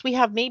with Mars, we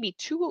have maybe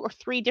two or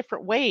three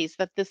different ways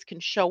that this can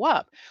show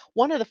up.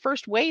 One of the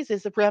first ways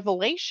is a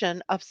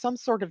revelation of some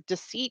sort of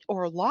deceit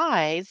or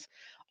lies,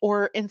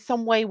 or in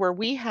some way where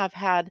we have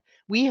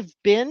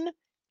been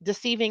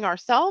deceiving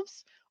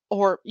ourselves,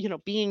 or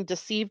being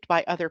deceived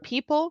by other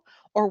people,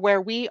 or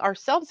where we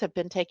ourselves have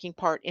been taking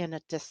part in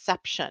a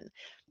deception.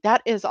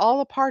 That is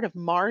all a part of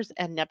Mars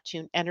and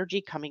Neptune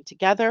energy coming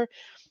together.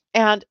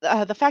 And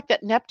the fact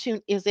that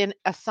Neptune is in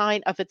a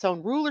sign of its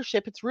own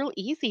rulership, it's real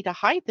easy to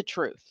hide the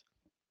truth,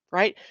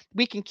 right?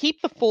 We can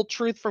keep the full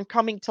truth from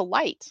coming to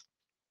light,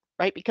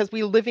 right? Because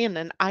we live in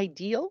an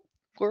ideal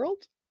world,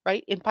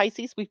 right? In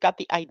Pisces, we've got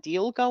the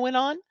ideal going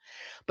on,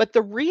 but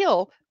the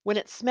real, when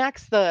it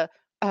smacks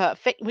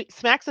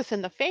smacks us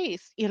in the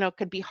face,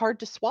 could be hard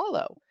to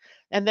swallow.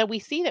 And then we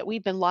see that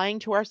we've been lying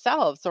to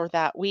ourselves, or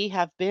that we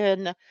have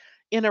been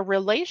in a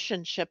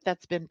relationship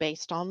that's been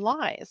based on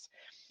lies.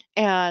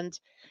 And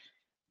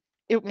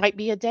it might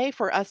be a day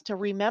for us to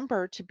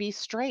remember to be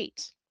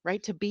straight,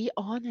 right? To be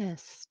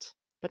honest,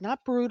 but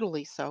not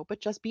brutally so, but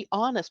just be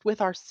honest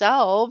with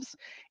ourselves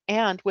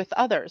and with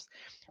others.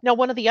 Now,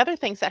 one of the other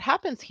things that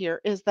happens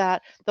here is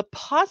that the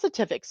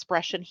positive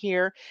expression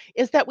here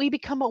is that we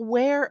become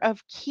aware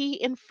of key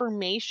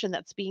information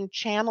that's being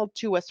channeled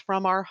to us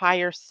from our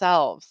higher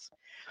selves.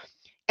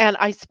 And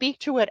I speak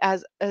to it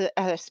as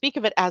speak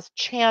of it as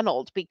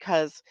channeled,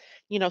 because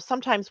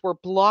sometimes we're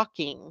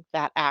blocking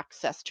that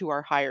access to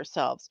our higher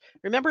selves.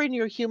 Remember, in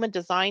your human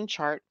design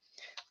chart,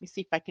 let me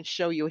see if I can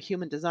show you a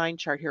human design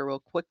chart here real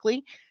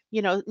quickly.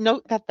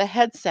 Note that the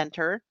head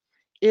center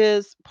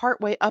is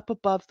partway up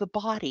above the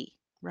body,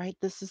 right?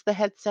 This is the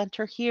head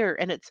center here,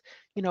 and it's,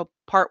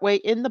 partway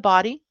in the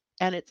body,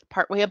 and it's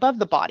partway above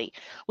the body,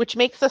 which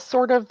makes us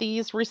sort of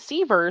these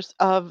receivers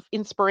of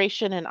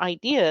inspiration and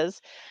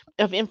ideas,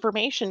 of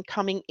information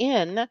coming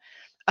in.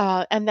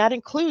 And that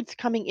includes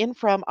coming in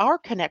from our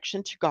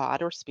connection to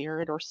God or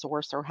spirit or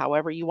source, or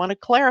however you want to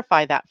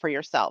clarify that for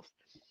yourself.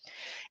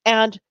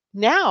 And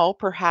now,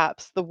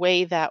 perhaps the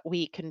way that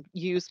we can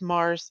use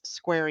Mars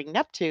squaring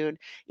Neptune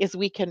is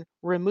we can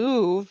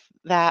remove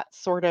that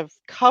sort of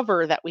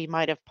cover that we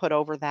might have put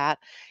over that,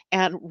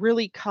 and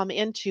really come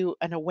into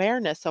an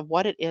awareness of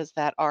what it is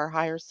that our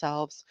higher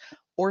selves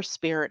or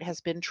spirit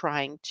has been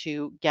trying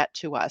to get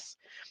to us.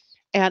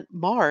 And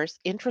Mars,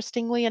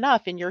 interestingly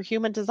enough, in your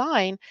human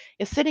design,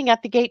 is sitting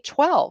at the gate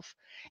 12.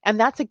 And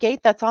that's a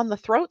gate that's on the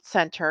throat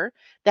center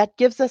that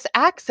gives us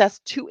access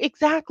to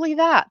exactly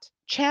that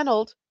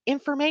channeled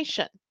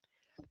information.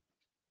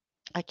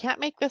 I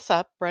can't make this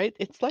up, right?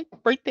 It's like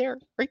right there,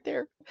 right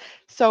there.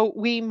 So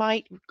we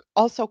might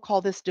also call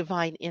this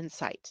divine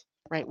insight,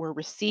 right? We're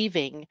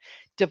receiving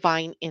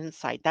divine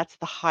insight. That's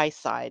the high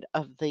side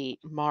of the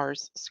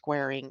Mars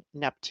squaring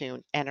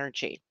Neptune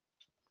energy.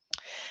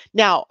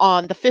 Now,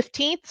 on the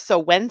 15th, so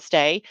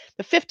Wednesday,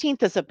 the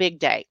 15th is a big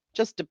day,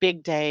 just a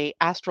big day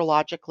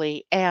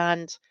astrologically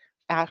and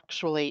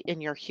actually in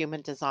your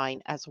human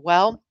design as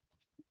well.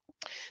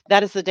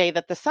 That is the day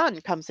that the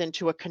sun comes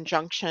into a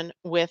conjunction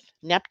with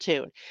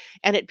Neptune,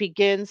 and it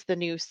begins the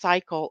new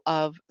cycle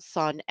of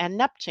sun and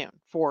Neptune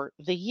for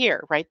the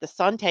year, right? The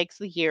sun takes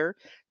the year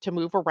to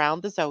move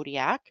around the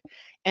zodiac,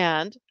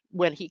 and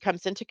when he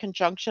comes into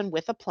conjunction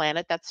with a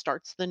planet, that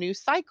starts the new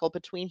cycle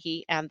between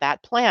he and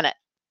that planet.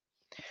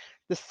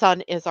 The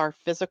sun is our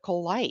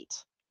physical light,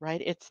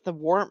 right? It's the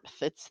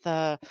warmth, it's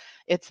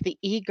the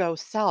ego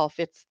self,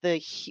 it's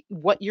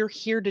what you're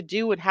here to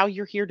do and how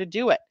you're here to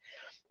do it.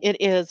 It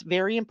is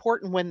very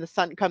important when the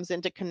sun comes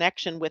into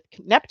connection with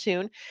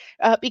Neptune,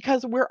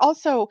 because we're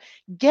also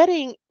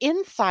getting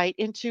insight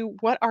into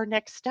what our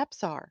next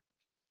steps are,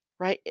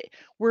 right?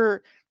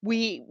 We're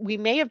we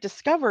may have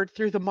discovered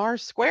through the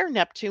Mars square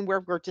Neptune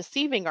where we're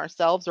deceiving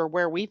ourselves, or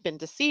where we've been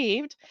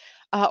deceived,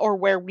 or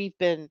where we've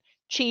been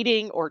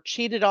cheating or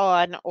cheated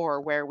on,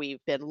 or where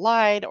we've been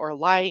lied or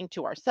lying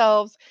to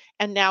ourselves.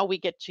 And now we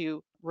get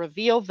to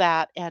reveal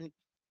that and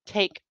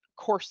take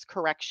course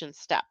correction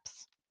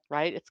steps,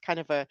 right? It's kind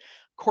of a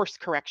course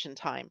correction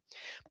time.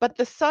 But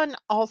the sun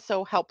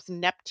also helps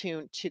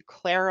Neptune to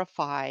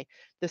clarify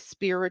the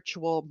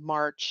spiritual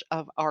march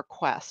of our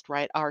quest,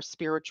 right? Our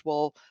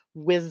spiritual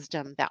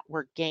wisdom that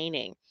we're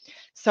gaining.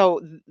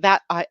 So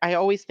that I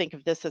always think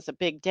of this as a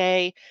big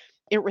day.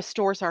 It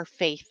restores our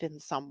faith in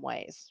some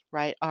ways,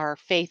 right? Our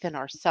faith in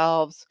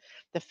ourselves,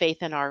 the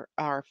faith in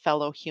our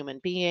fellow human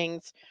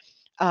beings,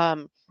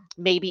 um,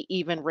 maybe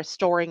even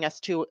restoring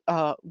us to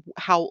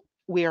how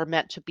we are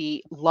meant to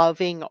be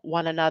loving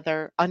one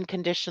another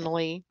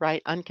unconditionally,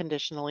 right?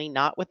 Unconditionally,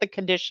 not with the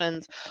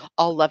conditions.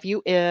 I'll love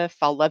you if,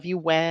 I'll love you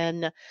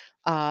when.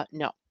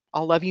 No,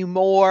 I'll love you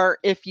more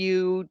if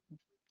you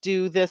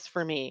do this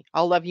for me.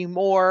 I'll love you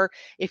more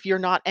if you're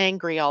not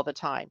angry all the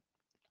time.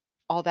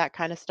 All that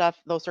kind of stuff.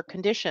 Those are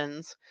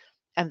conditions,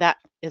 and that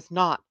is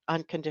not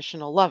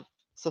unconditional love.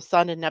 So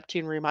Sun and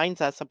Neptune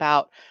reminds us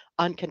about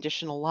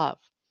unconditional love.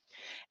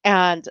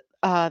 And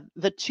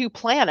the two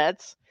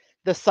planets,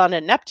 the Sun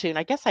and Neptune,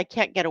 I guess I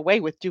can't get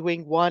away with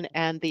doing one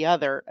and the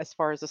other as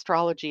far as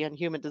astrology and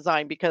human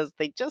design, because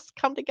they just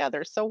come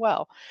together so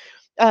well.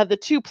 The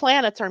two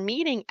planets are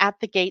meeting at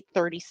the gate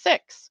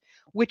 36,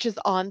 which is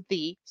on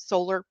the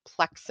solar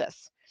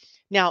plexus.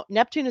 Now,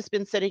 Neptune has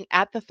been sitting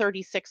at the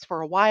 36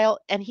 for a while,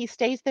 and he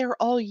stays there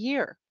all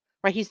year,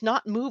 right? He's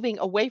not moving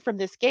away from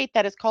this gate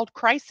that is called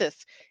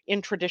crisis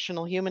in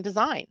traditional human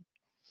design.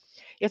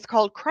 It's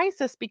called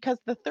crisis because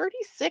the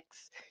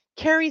 36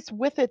 carries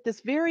with it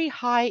this very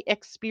high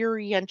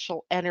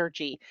experiential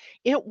energy.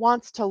 It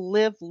wants to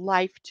live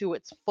life to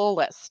its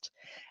fullest.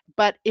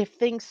 But if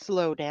things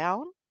slow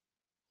down,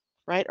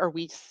 right, or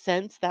we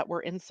sense that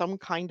we're in some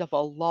kind of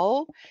a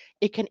lull,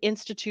 it can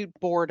institute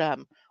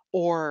boredom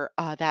or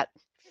that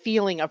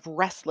feeling of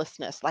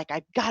restlessness, like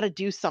I've got to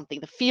do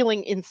something, the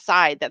feeling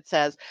inside that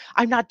says,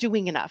 I'm not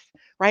doing enough,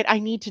 right? I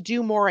need to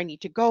do more, I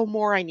need to go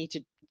more, I need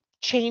to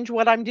change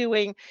what I'm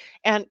doing,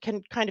 and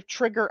can kind of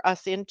trigger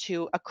us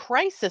into a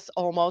crisis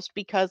almost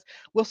because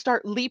we'll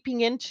start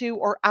leaping into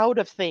or out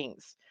of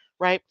things,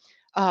 right?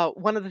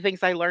 One of the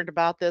things I learned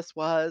about this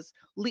was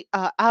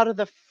out of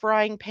the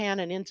frying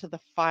pan and into the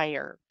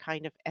fire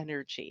kind of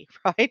energy,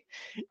 right?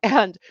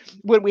 And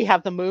when we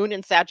have the moon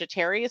in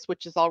Sagittarius,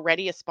 which is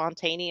already a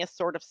spontaneous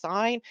sort of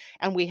sign,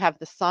 and we have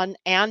the sun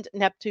and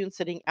Neptune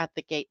sitting at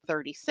the gate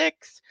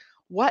 36,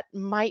 what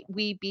might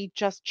we be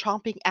just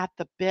chomping at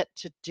the bit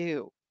to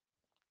do,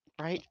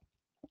 right?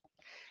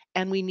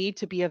 And we need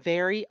to be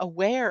very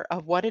aware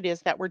of what it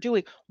is that we're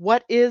doing.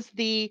 What is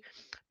the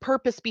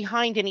purpose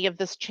behind any of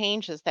this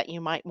changes that you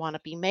might want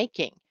to be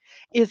making?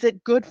 Is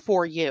it good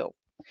for you?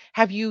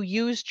 Have you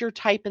used your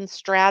type and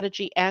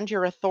strategy and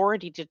your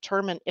authority to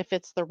determine if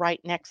it's the right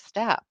next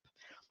step?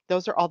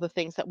 Those are all the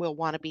things that we'll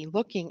want to be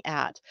looking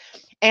at.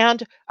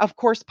 And of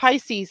course,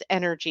 Pisces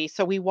energy.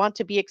 So we want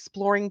to be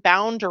exploring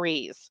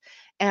boundaries.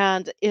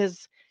 And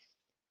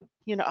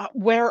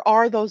where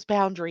are those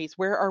boundaries?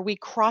 Where are we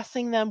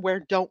crossing them?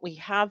 Where don't we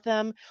have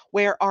them?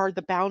 Where are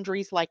the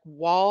boundaries like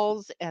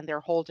walls and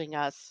they're holding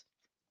us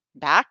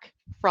back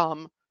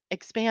from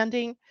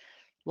expanding?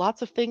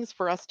 Lots of things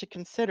for us to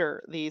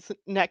consider these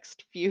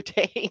next few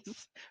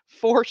days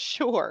for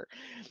sure.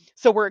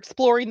 So we're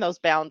exploring those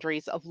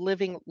boundaries of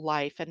living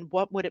life and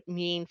what would it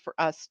mean for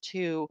us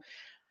to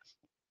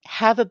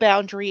have a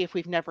boundary if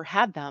we've never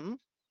had them?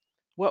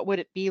 What would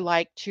it be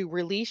like to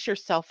release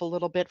yourself a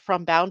little bit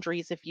from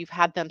boundaries if you've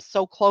had them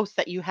so close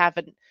that you have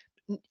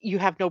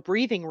no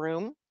breathing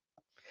room?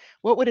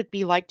 What would it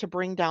be like to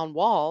bring down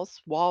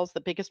walls? Walls, the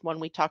biggest one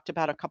we talked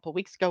about a couple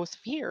weeks ago is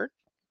fear.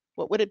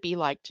 What would it be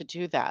like to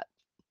do that?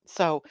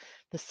 So,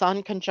 the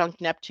sun conjunct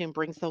Neptune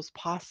brings those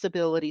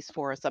possibilities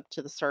for us up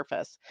to the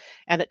surface.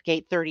 And at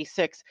gate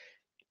 36,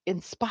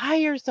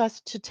 inspires us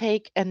to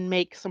take and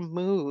make some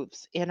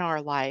moves in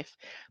our life,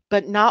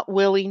 but not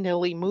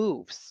willy-nilly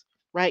moves,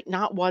 right?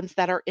 Not ones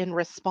that are in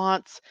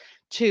response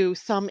to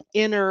some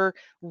inner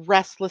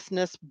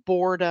restlessness,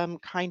 boredom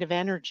kind of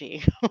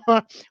energy.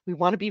 We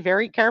want to be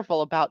very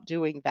careful about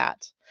doing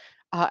that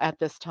at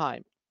this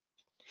time.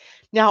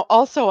 Now,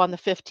 also on the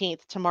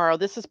 15th, tomorrow,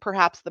 this is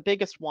perhaps the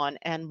biggest one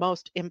and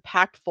most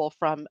impactful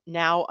from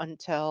now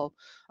until,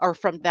 or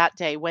from that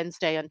day,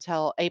 Wednesday,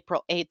 until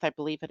April 8th, I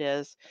believe it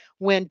is,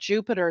 when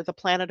Jupiter, the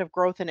planet of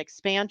growth and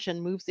expansion,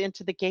 moves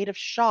into the gate of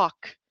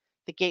shock,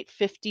 the gate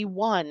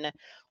 51,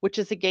 which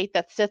is a gate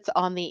that sits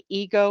on the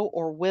ego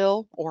or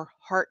will or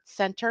heart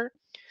center.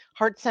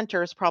 Heart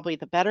center is probably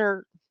the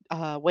better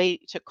way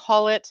to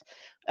call it.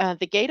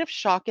 The gate of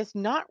shock is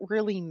not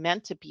really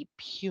meant to be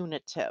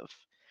punitive.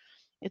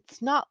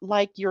 It's not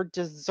like you're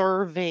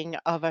deserving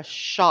of a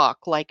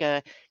shock, like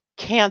a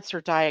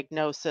cancer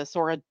diagnosis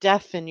or a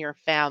death in your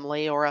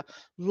family or a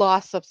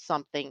loss of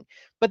something.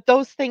 But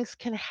those things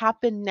can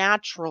happen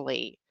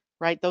naturally,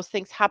 right? Those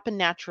things happen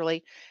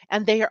naturally,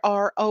 and they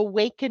are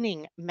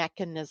awakening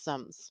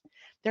mechanisms.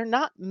 They're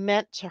not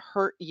meant to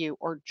hurt you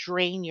or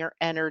drain your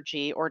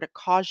energy or to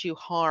cause you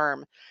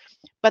harm,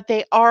 but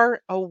they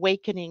are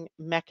awakening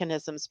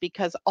mechanisms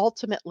because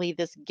ultimately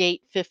this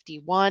gate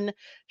 51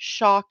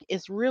 shock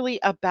is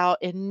really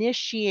about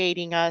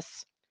initiating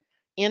us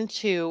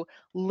into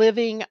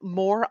living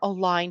more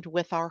aligned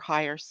with our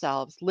higher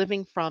selves,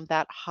 living from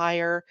that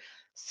higher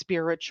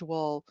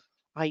spiritual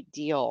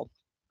ideal.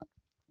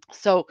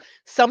 So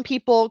some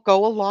people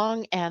go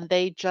along and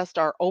they just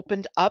are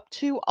opened up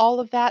to all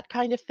of that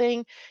kind of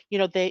thing.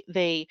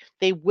 They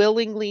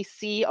willingly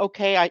see,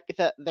 okay,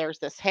 there's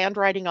this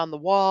handwriting on the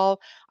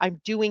wall.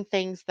 I'm doing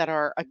things that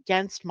are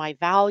against my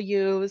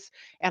values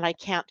and I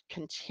can't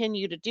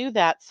continue to do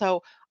that.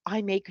 So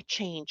I make a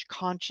change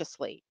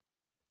consciously.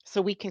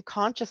 So we can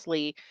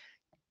consciously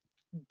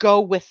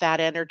go with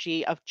that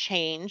energy of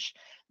change.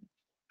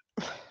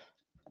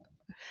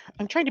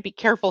 I'm trying to be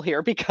careful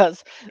here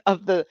because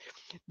of the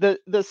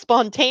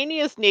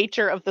spontaneous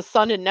nature of the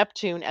sun and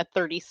Neptune at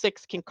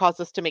 36 can cause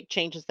us to make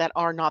changes that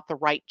are not the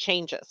right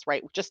changes,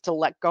 right? Just to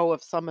let go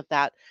of some of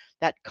that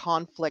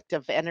conflict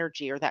of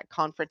energy or that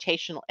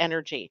confrontational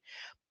energy.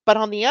 But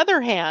on the other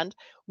hand,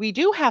 we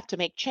do have to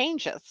make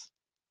changes,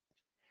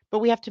 but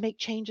we have to make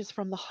changes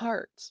from the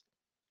heart,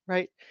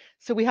 right?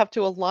 So we have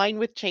to align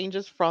with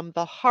changes from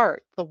the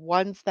heart, the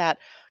ones that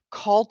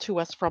call to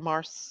us from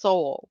our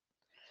soul.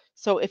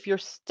 So if you're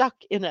stuck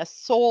in a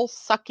soul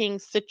sucking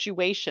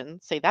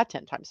situation, say that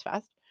 10 times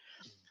fast,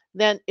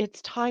 then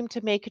it's time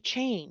to make a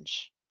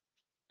change.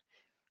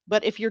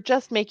 But if you're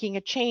just making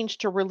a change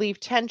to relieve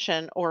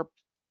tension or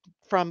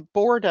from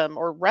boredom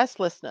or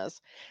restlessness,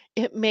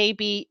 it may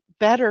be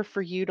better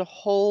for you to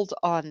hold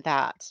on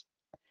that.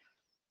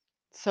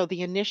 So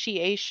the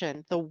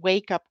initiation, the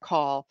wake up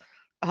call,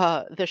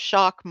 the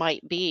shock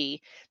might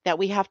be that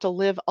we have to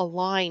live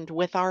aligned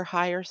with our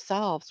higher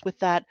selves, with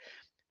that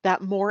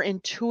more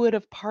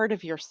intuitive part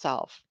of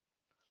yourself,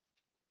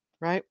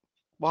 right?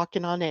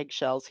 Walking on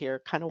eggshells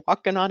here, kind of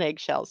walking on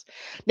eggshells.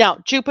 Now,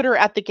 Jupiter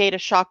at the gate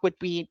of shock would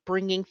be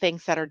bringing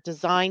things that are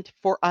designed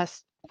for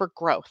us for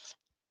growth,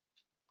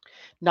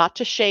 not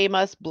to shame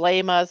us,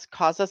 blame us,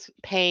 cause us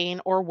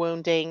pain or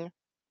wounding.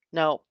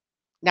 No.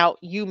 Now,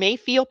 you may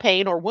feel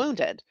pain or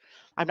wounded.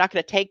 I'm not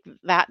going to take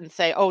that and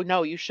say, oh,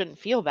 no, you shouldn't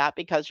feel that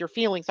because your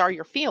feelings are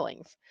your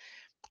feelings.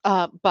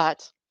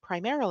 But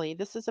primarily,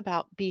 this is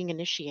about being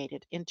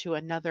initiated into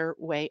another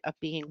way of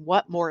being.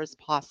 What more is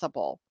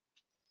possible?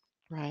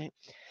 Right.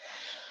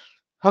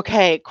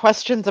 Okay.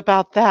 Questions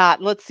about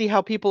that. Let's see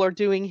how people are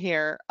doing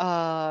here.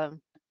 Da,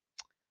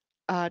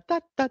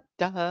 da,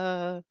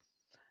 da.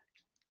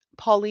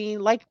 Pauline,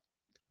 like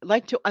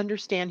to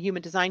understand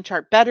human design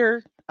chart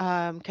better,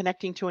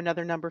 connecting to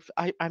another number.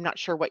 I'm not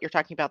sure what you're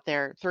talking about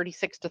there.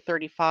 36 to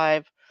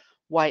 35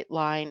 white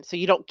line. So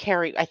you don't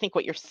carry, I think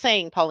what you're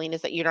saying, Pauline,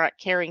 is that you're not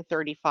carrying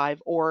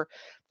 35 or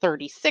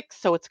 36.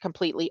 So it's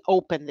completely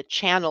open. The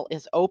channel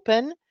is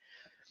open,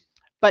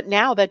 but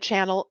now that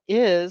channel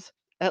is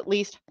at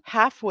least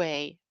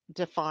halfway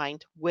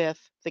defined with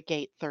the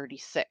gate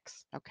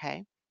 36.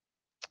 Okay.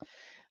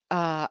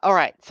 All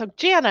right. So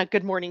Jana,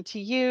 good morning to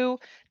you.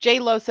 J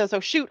Lo says, "Oh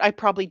shoot, I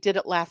probably did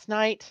it last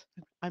night."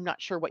 I'm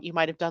not sure what you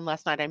might have done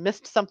last night. I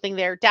missed something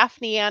there.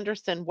 Daphne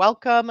Anderson,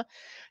 welcome.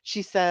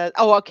 She says,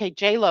 "Oh, okay,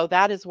 J Lo,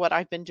 that is what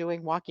I've been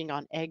doing, walking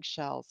on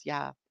eggshells."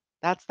 Yeah,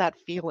 that's that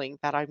feeling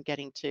that I'm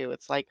getting too.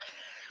 It's like,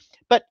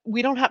 but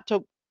we don't have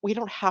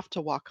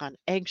to walk on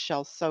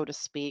eggshells, so to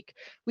speak.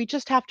 We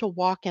just have to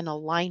walk in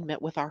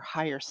alignment with our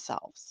higher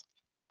selves,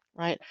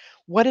 right?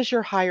 What is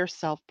your higher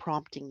self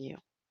prompting you?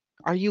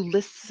 Are you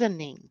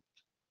listening?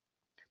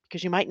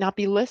 Because you might not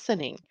be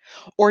listening,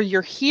 or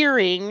you're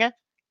hearing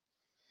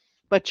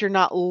but you're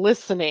not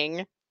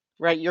listening,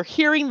 right? You're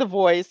hearing the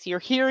voice, you're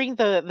hearing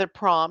the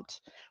prompt,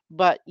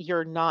 but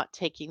you're not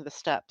taking the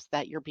steps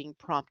that you're being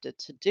prompted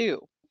to do.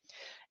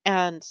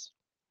 And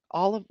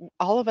all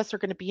of us are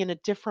going to be in a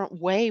different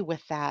way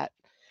with that.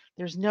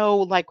 There's no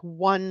like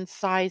one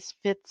size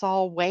fits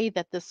all way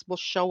that this will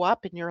show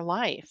up in your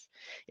life.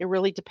 It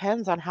really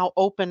depends on how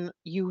open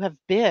you have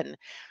been.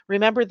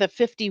 Remember, the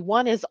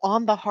 51 is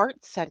on the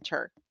heart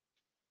center.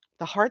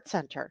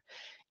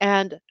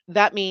 And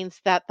that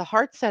means that the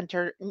heart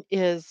center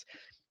is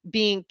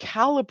being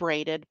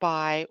calibrated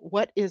by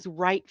what is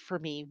right for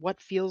me,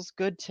 what feels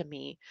good to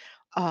me,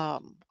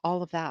 all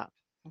of that.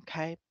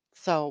 Okay.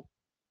 So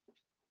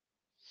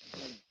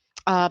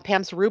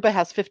Pam Saruba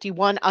has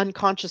 51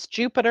 unconscious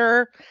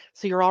Jupiter.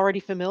 So you're already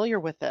familiar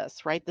with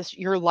this, right? This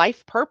your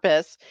life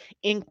purpose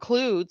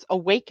includes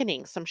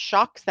awakening, some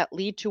shocks that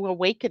lead to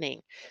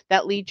awakening,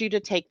 that lead you to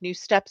take new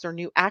steps or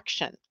new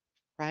action,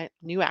 right?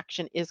 New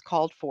action is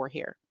called for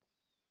here.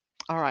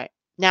 All right.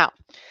 Now,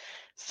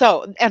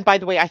 so, and by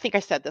the way, I think I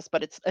said this,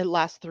 but it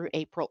lasts through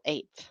April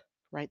 8th,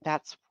 right?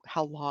 That's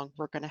how long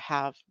we're going to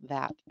have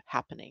that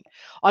happening.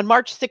 On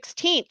March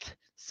 16th,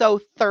 so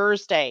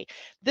Thursday,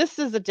 this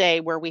is a day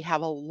where we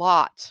have a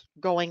lot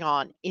going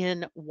on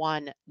in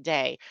one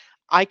day.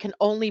 I can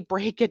only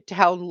break it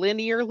down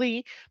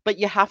linearly, but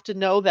you have to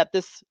know that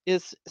this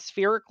is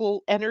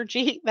spherical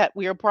energy that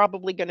we are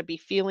probably going to be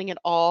feeling it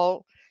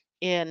all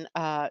in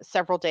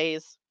several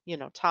days,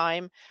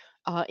 time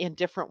in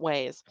different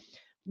ways.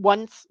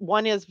 One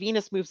is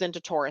Venus moves into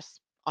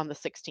Taurus on the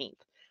 16th.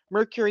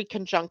 Mercury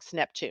conjuncts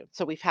Neptune.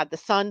 So we've had the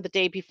sun the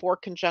day before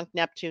conjunct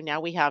Neptune. Now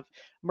we have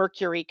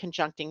Mercury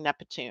conjuncting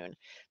Neptune.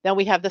 Then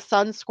we have the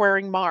sun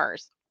squaring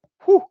Mars.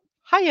 Whew,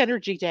 high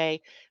energy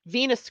day.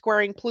 Venus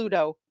squaring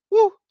Pluto.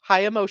 Whew,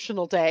 high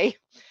emotional day.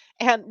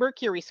 And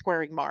Mercury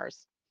squaring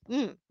Mars.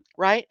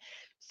 Right?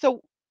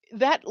 So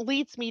that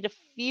leads me to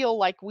feel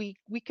like we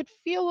could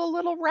feel a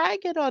little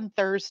ragged on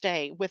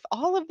Thursday with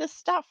all of this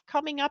stuff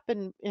coming up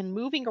and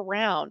moving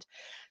around.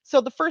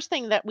 So the first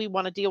thing that we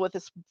want to deal with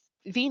is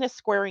Venus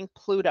squaring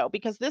Pluto,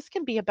 because this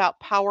can be about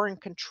power and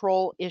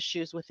control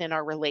issues within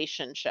our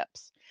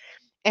relationships.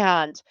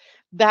 And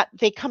that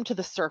they come to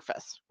the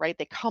surface, right?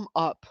 They come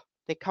up.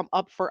 They come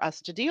up for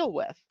us to deal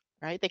with,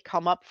 right? They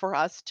come up for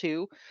us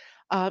to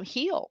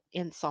heal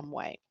in some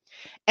way.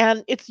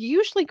 And it's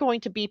usually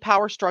going to be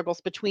power struggles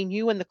between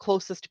you and the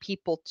closest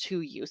people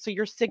to you. So,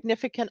 your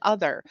significant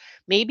other,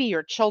 maybe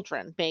your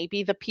children,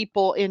 maybe the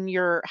people in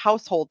your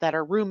household that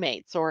are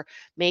roommates, or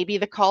maybe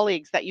the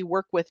colleagues that you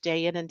work with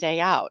day in and day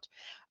out.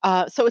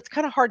 So it's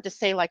kind of hard to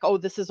say like, oh,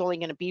 this is only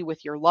going to be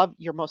with your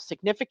most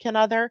significant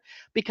other,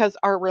 because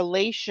our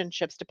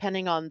relationships,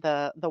 depending on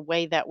the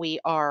way that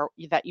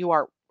you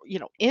are,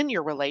 in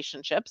your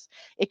relationships,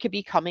 it could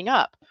be coming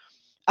up.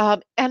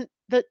 And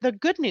the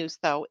good news,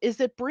 though, is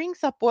it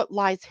brings up what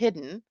lies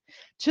hidden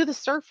to the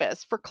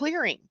surface for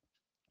clearing,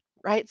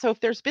 right? So if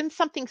there's been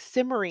something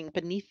simmering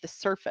beneath the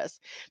surface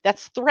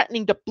that's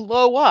threatening to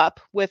blow up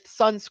with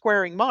Sun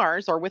squaring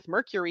Mars or with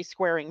Mercury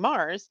squaring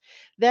Mars,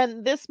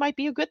 then this might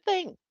be a good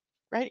thing,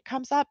 right? It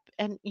comes up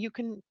and you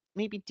can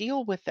maybe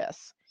deal with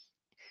this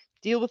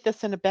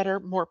in a better,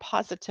 more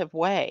positive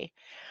way.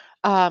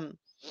 Um,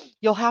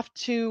 you'll have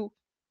to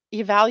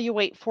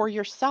evaluate for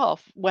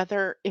yourself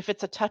whether, if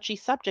it's a touchy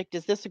subject,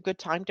 is this a good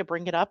time to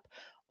bring it up?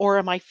 Or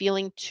am I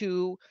feeling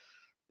too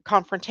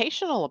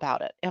confrontational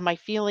about it? Am I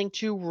feeling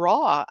too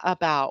raw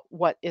about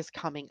what is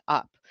coming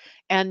up?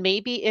 And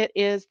maybe it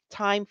is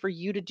time for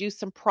you to do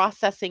some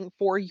processing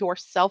for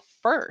yourself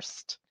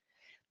first,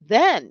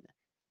 then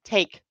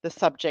take the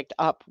subject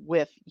up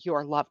with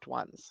your loved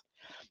ones,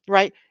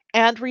 right?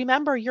 And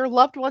remember, your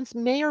loved ones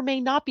may or may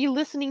not be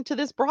listening to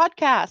this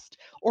broadcast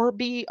or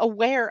be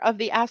aware of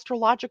the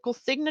astrological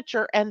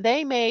signature, and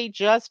they may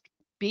just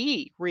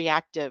be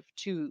reactive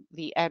to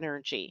the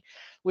energy,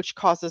 which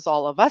causes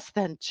all of us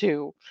then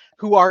to,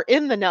 who are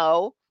in the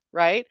know,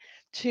 right,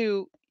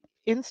 to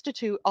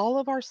institute all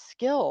of our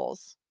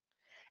skills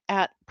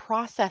at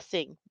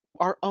processing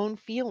our own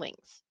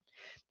feelings,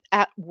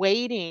 at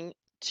waiting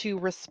to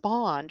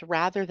respond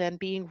rather than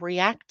being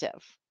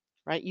reactive,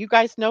 right? You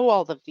guys know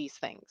all of these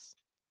things.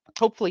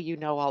 Hopefully, you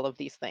know all of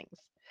these things,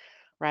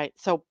 right?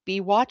 So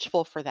be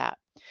watchful for that.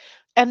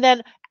 And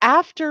then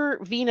after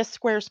Venus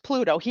squares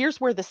Pluto, here's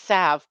where the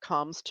salve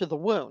comes to the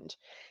wound,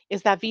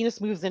 is that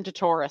Venus moves into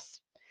Taurus.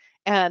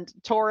 And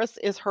Taurus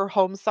is her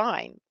home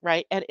sign,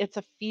 right? And it's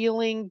a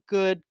feeling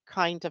good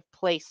kind of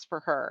place for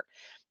her.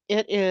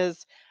 It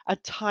is a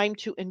time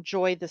to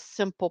enjoy the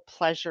simple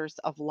pleasures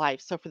of life.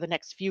 So, for the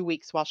next few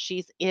weeks, while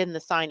she's in the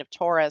sign of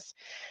Taurus,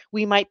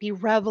 we might be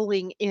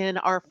reveling in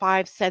our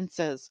five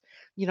senses,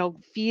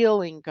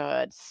 feeling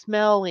good,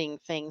 smelling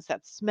things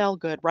that smell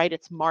good, right?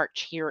 It's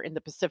March here in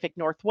the Pacific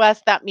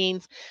Northwest. That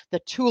means the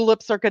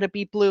tulips are going to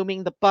be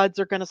blooming, the buds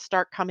are going to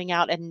start coming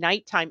out, and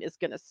nighttime is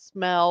going to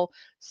smell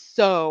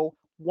so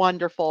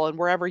wonderful. And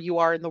wherever you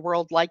are in the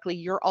world, likely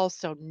you're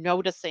also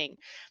noticing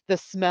the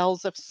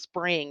smells of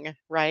spring,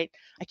 right?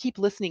 I keep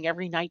listening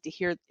every night to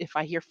hear if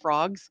I hear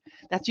frogs.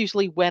 That's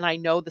usually when I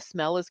know the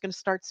smell is going to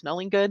start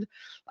smelling good.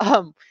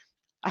 Um,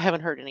 I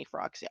haven't heard any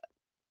frogs yet.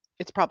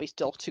 It's probably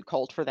still too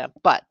cold for them.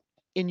 But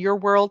in your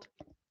world,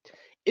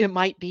 it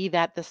might be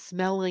that the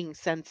smelling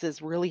sense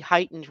is really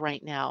heightened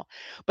right now.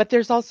 But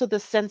there's also the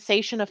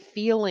sensation of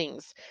feeling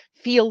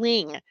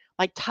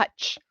like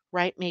touch,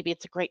 right? Maybe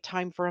it's a great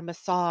time for a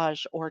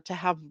massage or to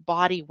have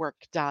body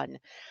work done.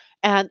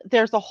 And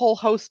there's a whole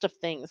host of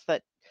things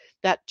that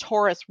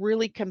Taurus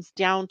really comes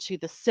down to,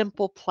 the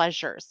simple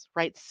pleasures,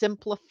 right?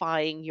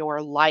 Simplifying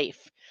your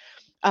life.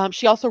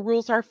 She also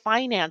rules our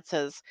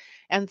finances.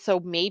 And so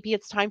maybe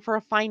it's time for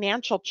a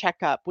financial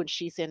checkup when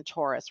she's in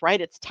Taurus,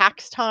 right? It's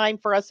tax time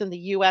for us in the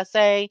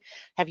USA.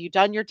 Have you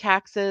done your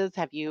taxes?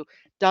 Have you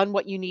done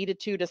what you needed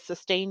to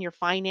sustain your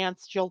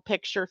financial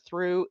picture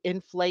through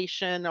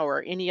inflation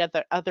or any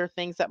other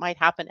things that might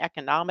happen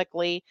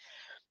economically?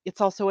 It's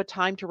also a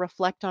time to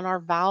reflect on our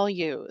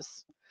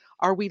values.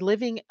 Are we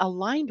living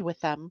aligned with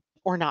them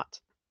or not?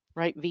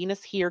 Right?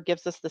 Venus here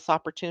gives us this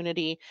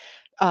opportunity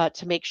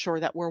to make sure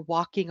that we're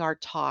walking our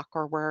talk,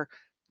 or we're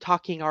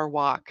talking our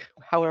walk,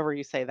 however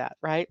you say that,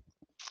 right?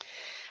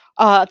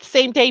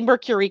 Same day,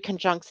 Mercury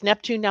conjuncts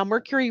Neptune. Now,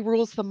 Mercury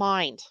rules the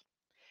mind,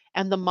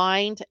 and the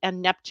mind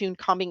and Neptune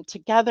coming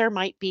together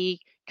might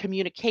be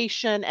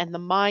communication and the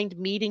mind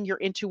meeting your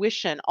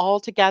intuition all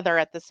together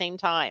at the same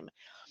time.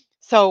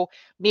 So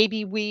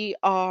maybe we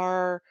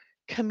are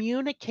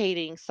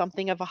communicating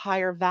something of a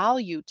higher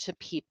value to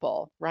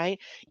people, right?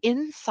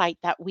 Insight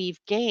that we've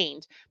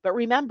gained. But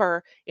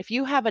remember, if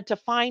you have a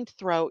defined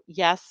throat,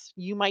 yes,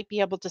 you might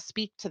be able to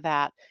speak to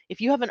that. If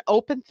you have an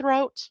open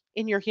throat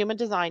in your human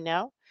design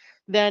now,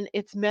 then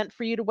it's meant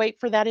for you to wait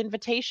for that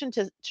invitation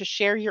to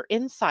share your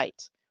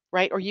insight,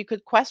 right? Or you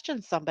could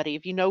question somebody.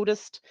 If you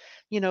noticed,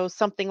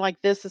 something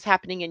like this is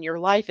happening in your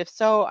life, if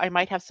so, I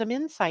might have some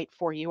insight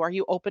for you. Are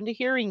you open to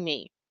hearing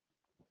me?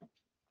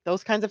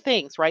 Those kinds of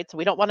things, right? So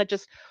we don't want to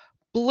just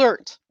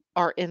blurt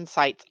our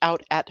insights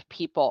out at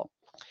people.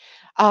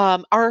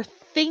 Our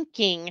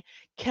thinking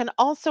can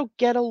also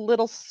get a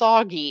little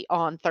soggy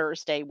on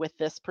Thursday with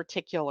this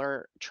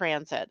particular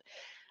transit.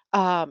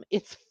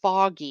 It's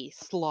foggy,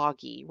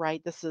 sloggy,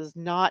 right? This is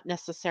not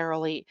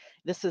necessarily,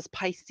 this is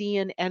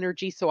Piscean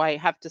energy, so I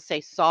have to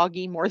say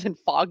soggy more than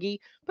foggy,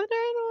 but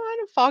I know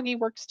foggy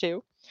works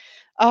too.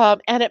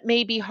 And it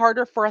may be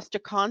harder for us to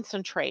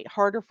concentrate,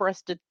 harder for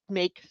us to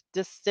make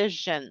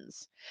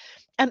decisions.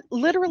 And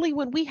literally,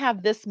 when we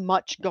have this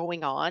much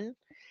going on,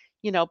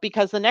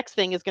 because the next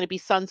thing is going to be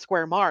Sun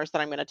square Mars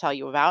that I'm going to tell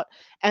you about.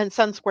 And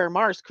Sun square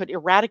Mars could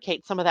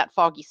eradicate some of that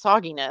foggy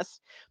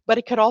sogginess, but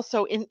it could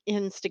also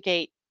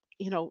instigate,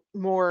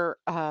 more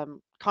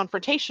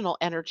confrontational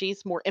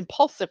energies, more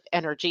impulsive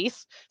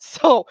energies.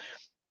 So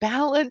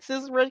balance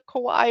is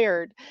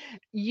required.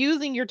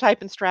 Using your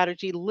type and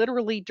strategy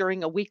literally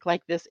during a week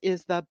like this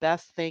is the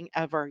best thing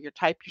ever. Your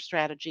type, your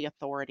strategy,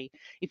 authority.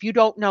 If you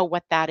don't know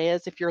what that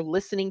is, if you're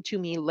listening to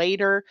me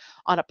later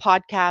on a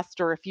podcast,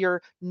 or if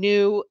you're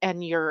new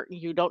and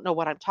you don't know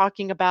what I'm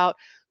talking about,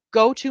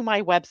 go to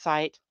my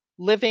website,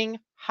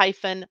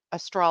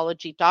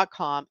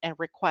 living-astrology.com, and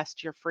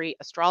request your free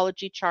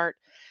astrology chart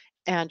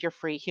and your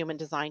free human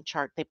design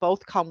chart. They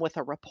both come with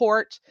a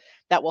report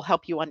that will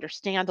help you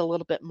understand a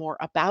little bit more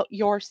about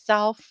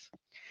yourself.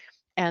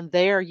 And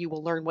there you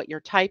will learn what your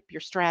type,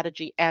 your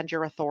strategy, and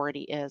your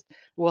authority is. It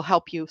will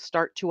help you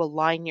start to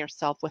align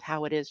yourself with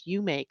how it is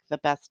you make the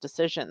best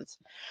decisions.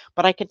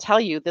 But I can tell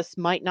you, this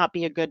might not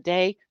be a good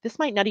day. This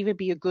might not even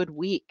be a good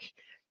week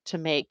to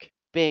make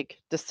big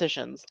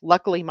decisions.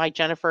 Luckily, my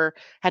Jennifer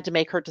had to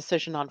make her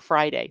decision on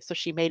Friday. So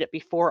she made it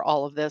before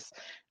all of this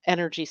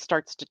energy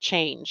starts to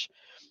change.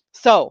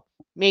 So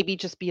maybe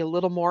just be a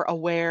little more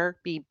aware,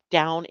 be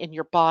down in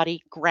your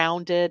body,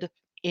 grounded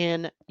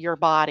in your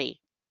body.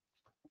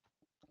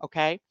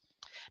 Okay.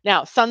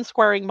 Now, Sun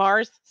squaring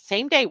Mars,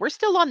 same day. We're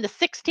still on the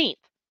 16th.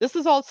 This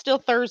is all still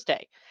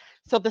Thursday.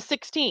 So the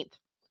 16th,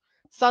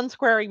 Sun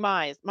squaring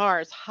Mars,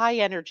 high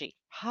energy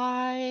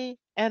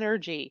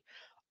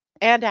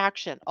and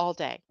action all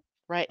day,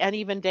 right? And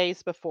even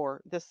days before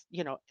this,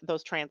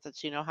 those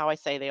transits, how I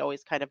say they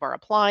always kind of are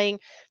applying,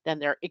 then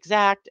they're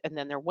exact, and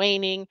then they're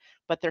waning,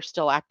 but they're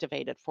still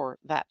activated for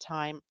that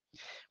time.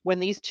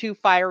 When these two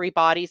fiery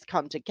bodies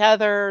come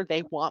together,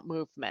 they want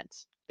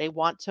movement. They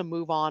want to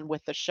move on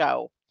with the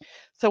show.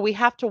 So we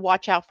have to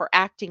watch out for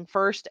acting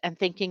first and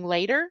thinking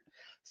later.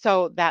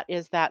 So that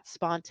is that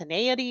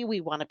spontaneity. We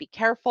want to be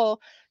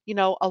careful.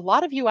 A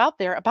lot of you out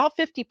there, about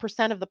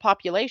 50% of the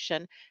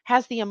population,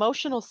 has the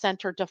emotional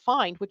center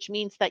defined, which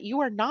means that you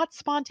are not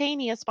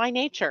spontaneous by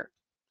nature.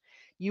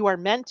 You are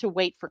meant to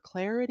wait for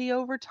clarity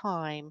over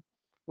time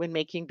when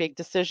making big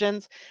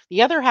decisions.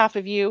 The other half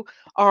of you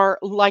are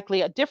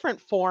likely a different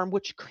form,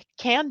 which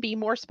can be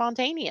more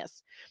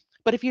spontaneous.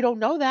 But if you don't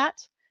know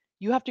that,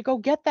 you have to go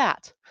get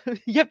that.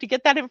 You have to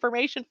get that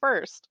information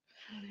first.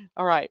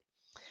 All right.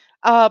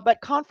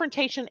 But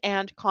confrontation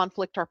and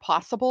conflict are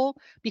possible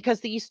because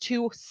these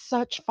two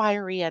such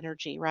fiery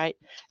energy, right?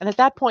 And at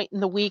that point in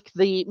the week,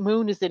 the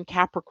moon is in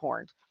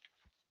Capricorn.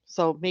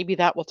 So maybe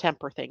that will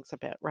temper things a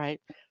bit, right?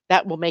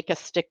 That will make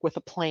us stick with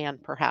a plan,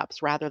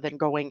 perhaps, rather than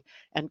going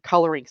and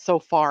coloring so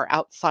far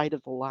outside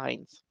of the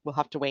lines. We'll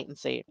have to wait and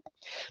see.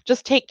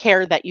 Just take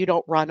care that you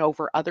don't run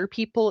over other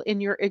people in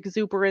your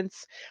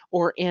exuberance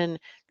or in,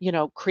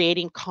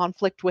 creating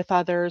conflict with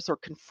others or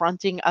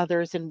confronting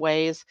others in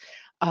ways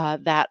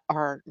that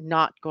are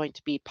not going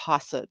to be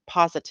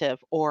positive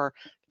or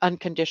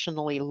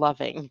unconditionally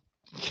loving.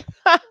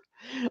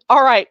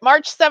 All right,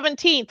 March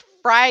 17th,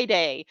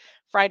 Friday.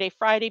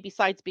 Friday,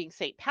 besides being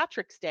St.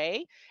 Patrick's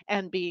Day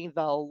and being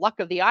the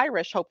luck of the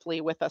Irish, hopefully,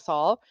 with us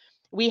all,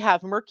 we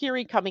have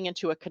Mercury coming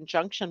into a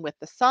conjunction with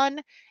the Sun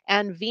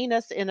and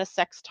Venus in a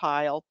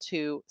sextile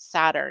to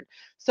Saturn.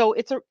 So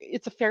it's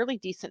a fairly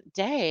decent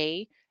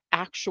day,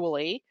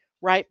 actually,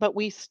 right? But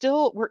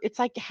it's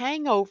like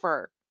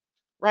hangover,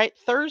 right?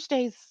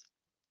 Thursday's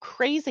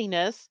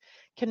craziness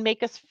can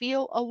make us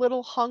feel a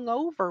little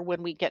hungover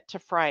when we get to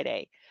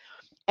Friday.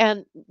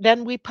 And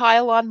then we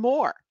pile on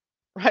more,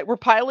 right? We're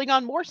piling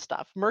on more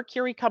stuff.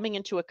 Mercury coming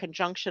into a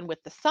conjunction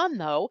with the sun,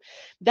 though,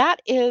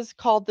 that is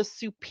called the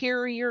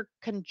superior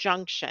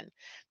conjunction.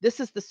 This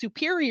is the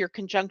superior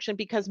conjunction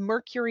because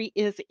Mercury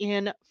is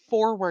in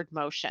forward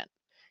motion,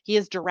 he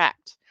is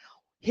direct.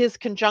 His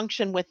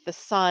conjunction with the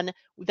sun,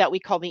 that we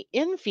call the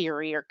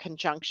inferior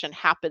conjunction,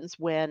 happens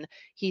when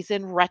he's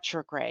in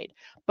retrograde.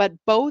 But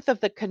both of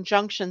the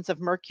conjunctions of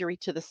Mercury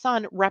to the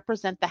sun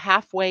represent the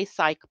halfway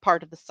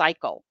part of the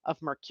cycle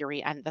of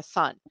Mercury and the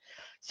sun.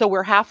 So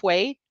we're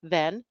halfway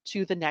then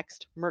to the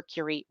next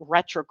Mercury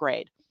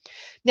retrograde.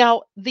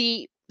 Now,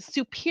 the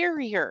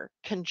superior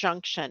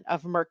conjunction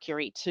of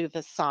Mercury to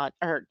the sun,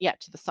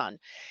 to the sun,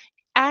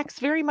 acts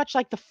very much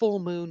like the full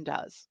moon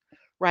does,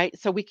 right?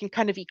 So we can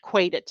kind of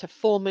equate it to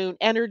full moon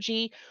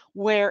energy,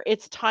 where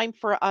it's time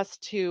for us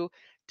to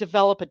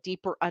develop a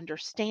deeper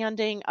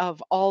understanding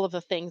of all of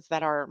the things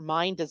that our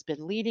mind has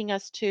been leading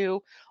us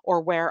to, or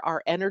where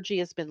our energy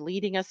has been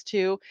leading us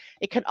to.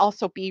 It can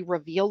also be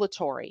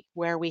revelatory,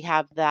 where we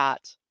have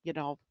that,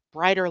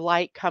 brighter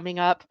light coming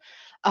up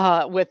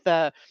with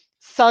the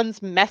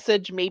sun's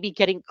message maybe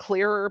getting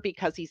clearer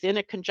because he's in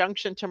a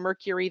conjunction to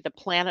Mercury, the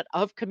planet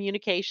of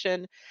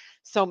communication.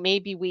 So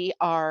maybe we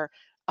are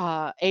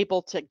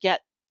able to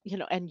get,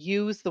 and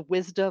use the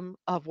wisdom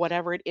of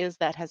whatever it is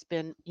that has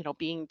been,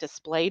 being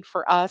displayed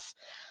for us.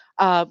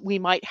 We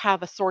might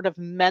have a sort of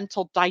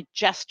mental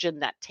digestion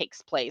that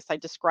takes place. I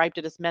described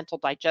it as mental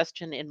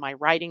digestion in my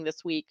writing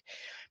this week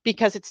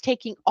because it's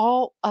taking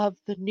all of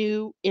the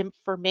new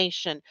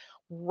information,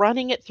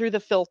 running it through the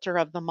filter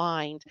of the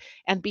mind,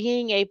 and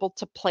being able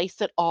to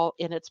place it all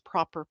in its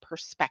proper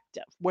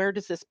perspective. Where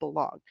does this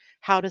belong?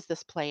 How does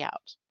this play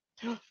out?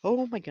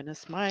 Oh my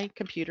goodness, my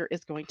computer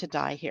is going to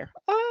die here.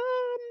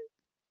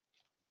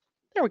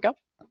 There we go.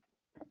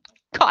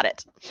 Caught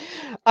it.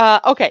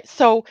 Okay,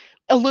 so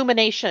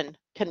illumination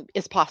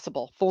is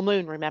possible. Full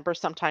moon, remember,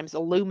 sometimes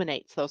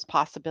illuminates those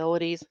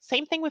possibilities.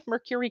 Same thing with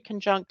Mercury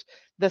conjunct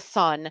the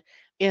sun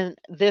in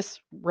this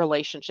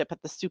relationship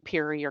at the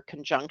superior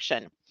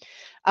conjunction.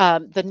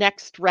 The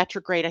next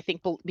retrograde, I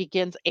think,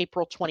 begins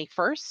April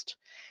 21st.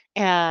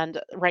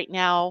 And right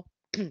now,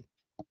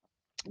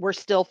 We're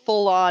still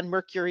full on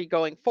Mercury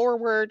going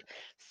forward.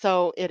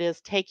 So it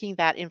is taking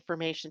that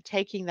information,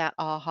 taking that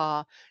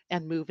aha,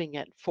 and moving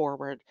it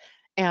forward.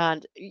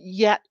 And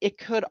yet, it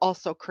could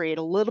also create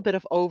a little bit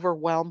of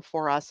overwhelm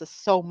for us as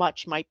so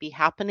much might be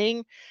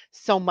happening,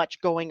 so much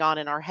going on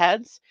in our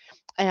heads.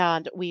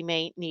 And we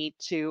may need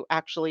to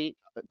actually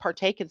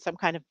partake in some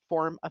kind of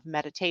form of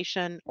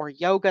meditation or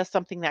yoga,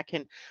 something that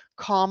can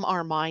calm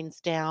our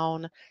minds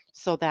down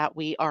so that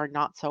we are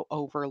not so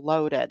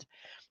overloaded.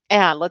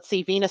 And let's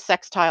see, Venus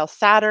sextile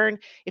Saturn.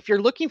 If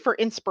you're looking for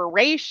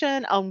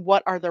inspiration on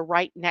what are the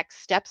right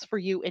next steps for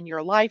you in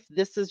your life,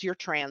 this is your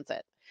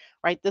transit,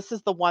 right? This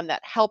is the one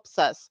that helps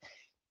us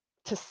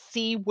to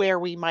see where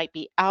we might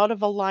be out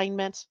of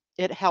alignment.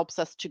 It helps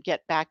us to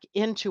get back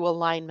into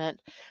alignment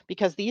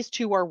because these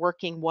two are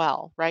working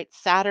well, right?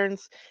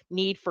 Saturn's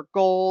need for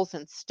goals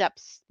and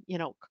steps,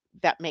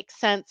 that make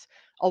sense,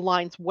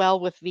 aligns well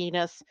with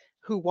Venus,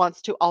 who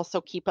wants to also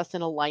keep us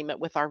in alignment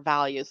with our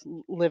values,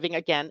 living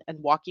again and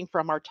walking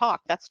from our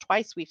talk. That's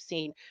twice we've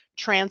seen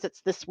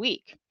transits this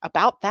week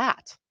about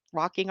that,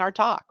 walking our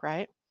talk,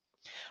 right?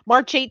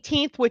 March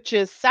 18th, which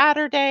is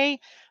Saturday,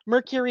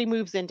 Mercury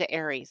moves into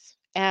Aries.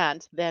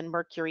 And then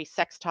Mercury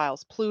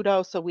sextiles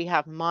Pluto. So we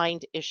have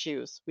mind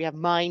issues. We have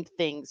mind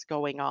things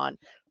going on.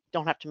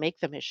 Don't have to make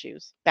them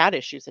issues, bad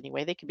issues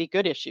anyway. They could be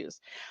good issues.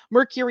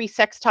 Mercury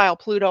sextile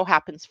Pluto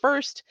happens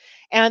first,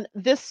 and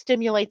this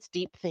stimulates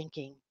deep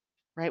thinking,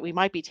 right? We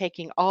might be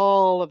taking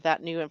all of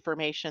that new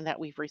information that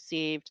we've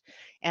received,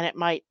 and it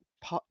might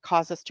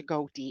cause us to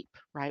go deep,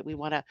 right? We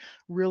want to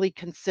really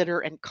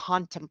consider and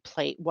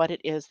contemplate what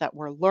it is that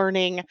we're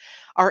learning.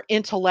 Our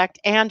intellect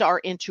and our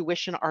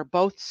intuition are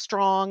both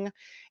strong.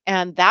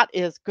 And that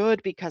is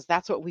good because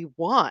that's what we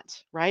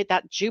want, right?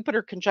 That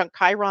Jupiter conjunct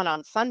Chiron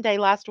on Sunday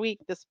last week,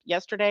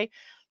 yesterday,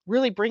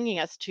 really bringing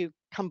us to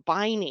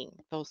combining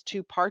those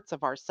two parts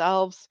of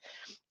ourselves.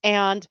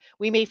 And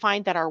we may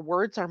find that our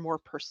words are more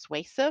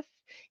persuasive.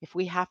 If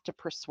we have to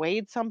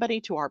persuade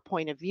somebody to our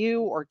point of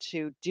view or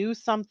to do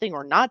something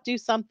or not do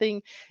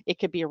something, it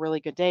could be a really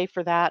good day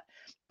for that.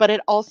 But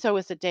it also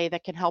is a day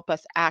that can help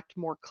us act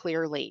more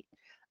clearly,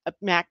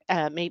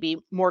 maybe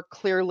more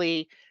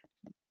clearly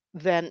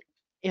than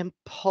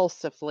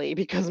impulsively,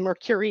 because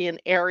Mercury in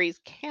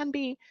Aries can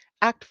be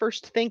act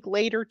first, think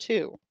later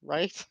too,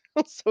 right?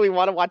 So we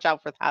want to watch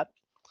out for that.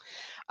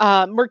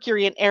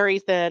 Mercury and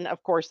Aries, then,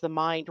 of course, the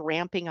mind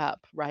ramping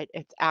up, right?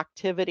 It's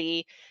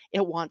activity.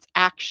 It wants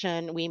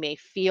action. We may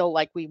feel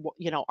like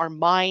our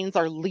minds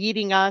are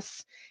leading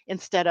us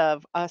instead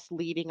of us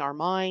leading our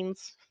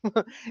minds.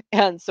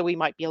 And so we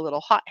might be a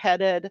little hot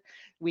headed.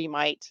 We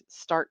might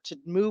start to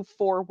move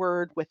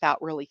forward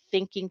without really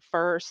thinking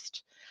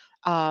first.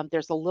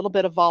 There's a little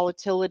bit of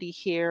volatility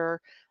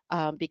here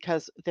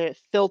because the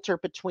filter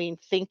between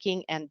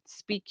thinking and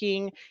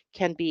speaking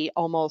can be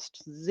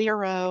almost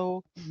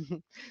zero.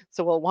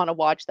 So we'll want to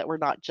watch that we're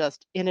not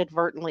just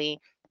inadvertently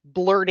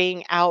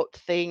blurting out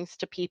things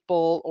to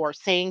people or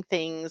saying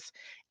things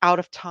out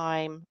of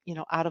time,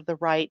 out of the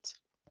right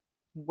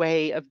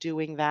way of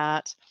doing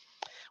that.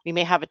 We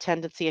may have a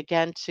tendency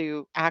again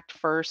to act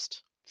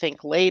first,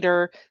 think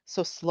later.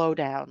 So slow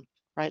down,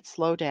 right?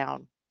 Slow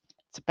down.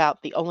 It's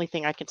about the only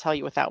thing I can tell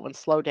you with that one,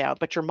 slow down.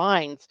 But your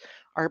minds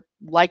are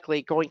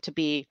likely going to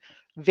be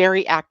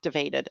very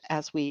activated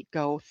as we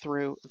go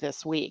through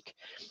this week.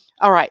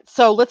 All right,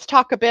 so let's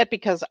talk a bit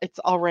because it's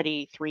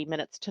already 3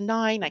 minutes to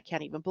 9. I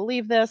can't even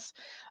believe this,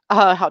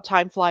 how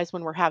time flies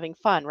when we're having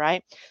fun,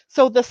 right?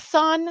 So the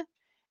sun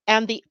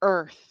and the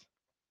earth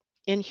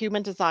in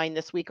human design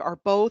this week are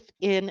both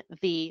in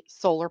the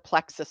solar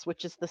plexus,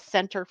 which is the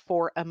center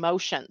for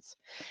emotions.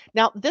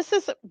 Now, this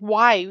is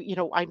why,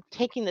 I'm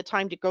taking the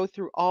time to go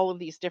through all of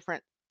these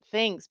different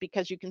things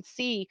because you can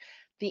see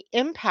the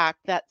impact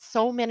that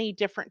so many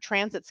different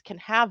transits can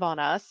have on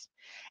us.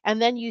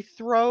 And then you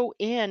throw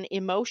in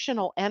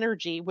emotional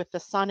energy with the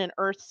sun and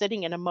earth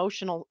sitting in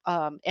emotional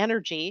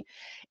energy,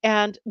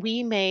 and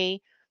we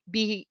may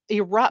be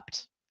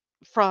erupt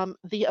from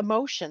the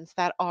emotions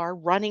that are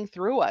running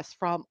through us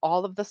from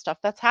all of the stuff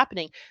that's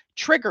happening.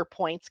 Trigger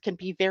points can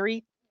be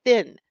very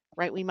thin,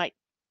 right? We might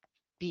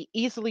be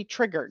easily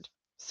triggered.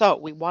 So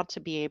we want to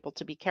be able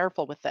to be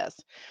careful with this.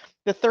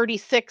 The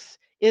 36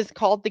 is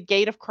called the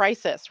gate of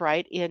crisis,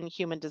 right? In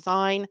human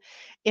design,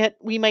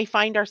 we may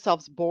find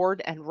ourselves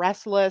bored and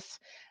restless,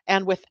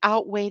 and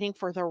without waiting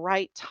for the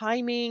right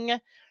timing,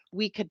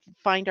 we could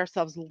find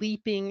ourselves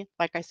leaping,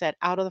 like I said,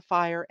 out of the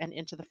fire and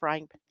into the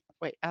frying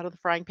wait, out of the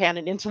frying pan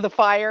and into the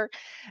fire,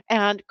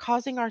 and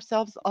causing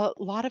ourselves a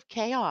lot of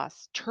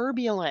chaos,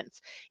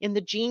 turbulence. In the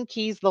gene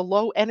keys, the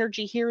low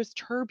energy here is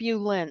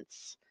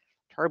turbulence.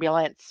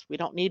 Turbulence. We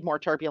don't need more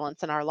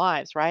turbulence in our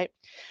lives, right?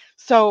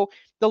 So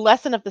the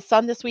lesson of the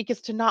sun this week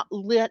is to not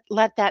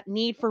let that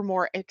need for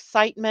more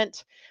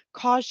excitement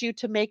cause you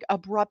to make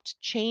abrupt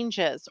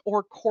changes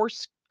or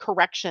course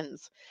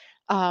corrections.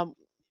 Um,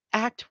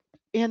 Act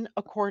in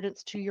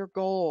accordance to your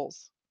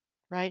goals,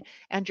 right?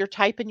 And your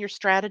type and your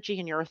strategy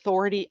and your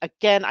authority.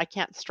 Again, I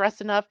can't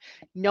stress enough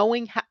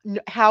knowing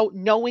how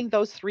knowing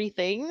those three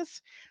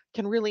things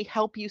can really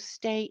help you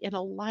stay in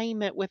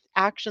alignment with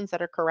actions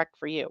that are correct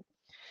for you.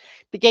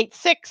 The gate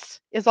 6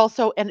 is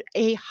also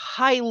a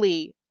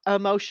highly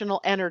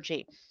emotional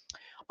energy.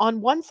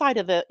 On one side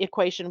of the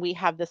equation, we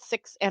have the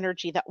 6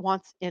 energy that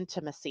wants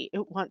intimacy,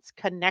 it wants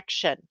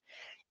connection,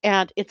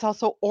 and it's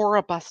also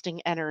aura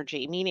busting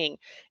energy, meaning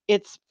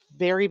it's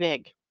very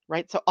big,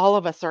 right? So all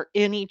of us are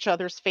in each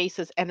other's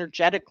faces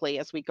energetically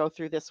as we go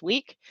through this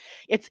week.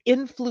 It's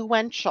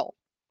influential,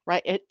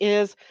 right? It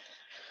is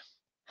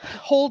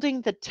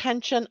holding the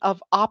tension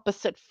of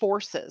opposite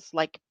forces.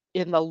 Like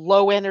in the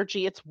low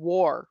energy, it's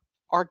war,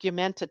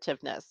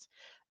 argumentativeness,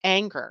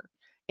 anger.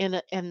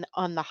 And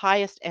on the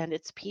highest end,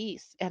 it's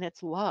peace and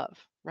it's love,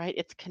 right?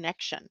 It's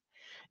connection.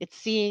 It's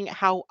seeing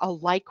how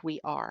alike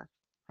we are,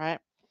 right?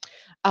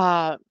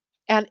 Uh,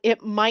 and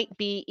it might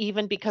be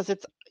even because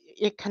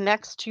it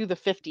connects to the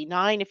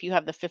 59. If you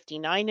have the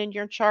 59 in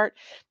your chart,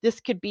 this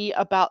could be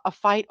about a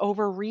fight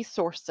over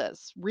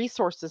resources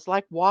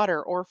like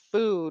water or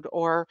food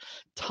or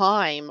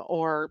time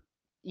or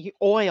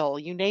oil,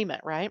 you name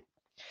it, right?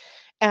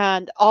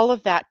 And all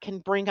of that can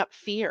bring up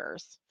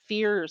fears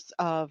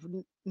of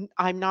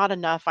I'm not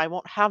enough, I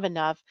won't have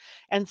enough.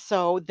 And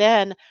so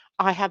then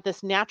I have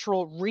this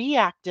natural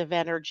reactive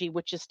energy,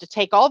 which is to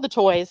take all the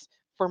toys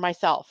for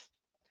myself.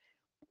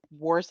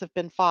 Wars have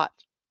been fought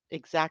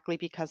exactly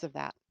because of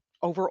that.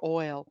 Over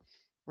oil,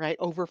 right?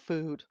 Over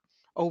food,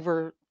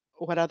 over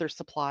what other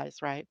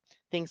supplies, right?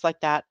 Things like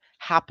that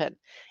happen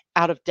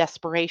out of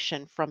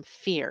desperation from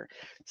fear.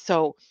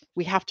 So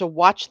we have to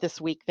watch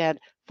this week then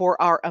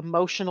for our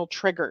emotional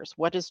triggers.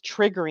 What is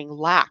triggering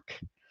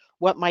lack?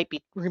 What might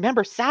be,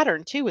 remember,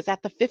 Saturn too is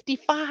at the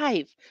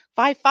 55,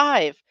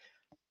 5.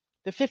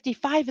 The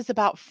 55 is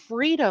about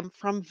freedom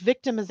from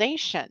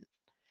victimization,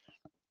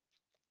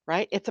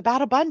 right? It's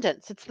about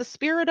abundance. It's the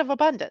spirit of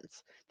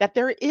abundance, that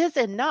there is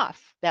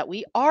enough, that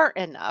we are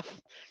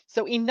enough.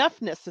 So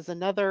enoughness is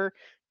another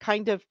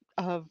kind of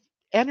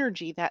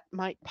energy that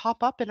might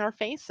pop up in our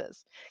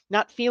faces.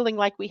 Not feeling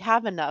like we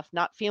have enough,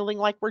 not feeling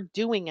like we're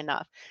doing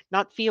enough,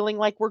 not feeling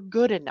like we're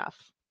good enough,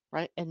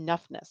 right?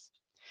 Enoughness.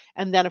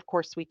 And then of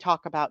course we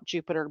talk about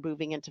Jupiter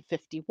moving into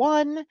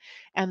 51,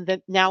 and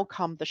then now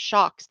come the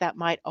shocks that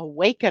might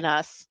awaken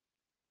us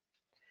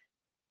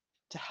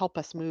to help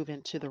us move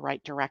into the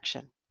right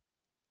direction.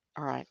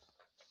 All right.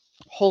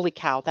 Holy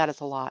cow, that is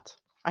a lot.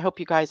 I hope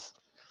you guys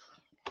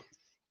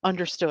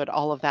understood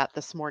all of that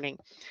this morning.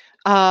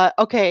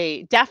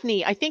 Okay,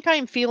 Daphne, I think I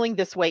am feeling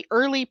this way.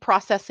 Early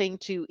processing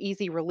to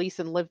easy release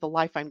and live the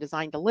life I'm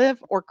designed to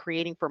live or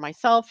creating for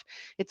myself.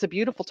 It's a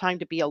beautiful time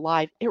to be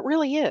alive. It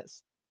really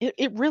is.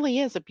 It really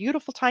is a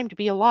beautiful time to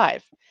be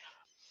alive.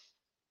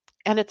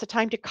 And it's a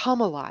time to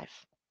come alive,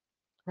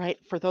 right?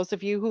 For those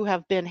of you who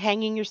have been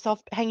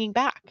hanging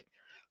back,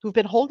 who've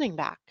been holding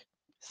back.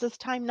 This is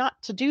time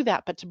not to do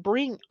that, but to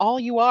bring all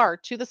you are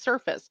to the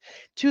surface,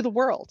 to the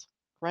world,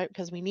 right?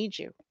 Because we need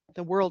you.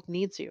 The world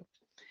needs you.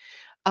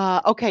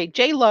 Okay,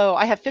 J Lo,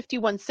 I have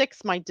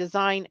 51.6, my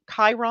design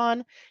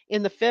Chiron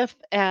in the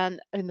fifth, and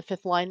in the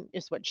fifth line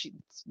is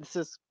this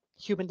is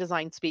human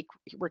design speak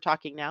we're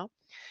talking now.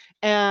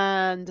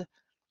 And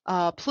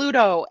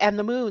Pluto and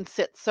the moon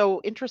sit.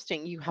 So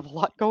interesting. You have a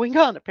lot going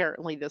on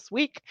apparently this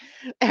week,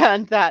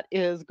 and that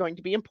is going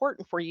to be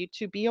important for you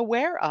to be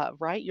aware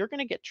of, right? You're going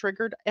to get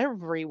triggered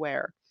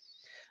everywhere.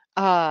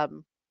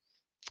 Um,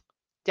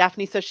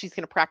 Daphne says she's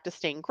going to practice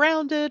staying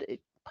grounded.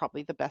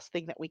 Probably the best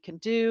thing that we can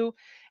do.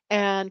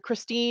 And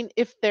Christine,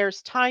 if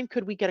there's time,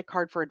 could we get a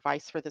card for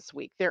advice for this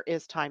week? There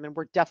is time, and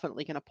we're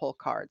definitely going to pull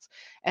cards.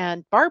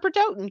 And Barbara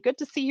Doughton, good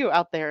to see you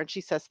out there. And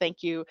she says,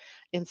 thank you,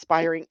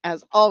 inspiring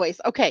as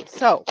always. Okay,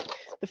 so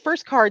the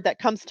first card that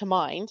comes to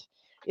mind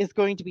is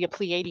going to be a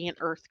Pleiadian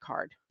Earth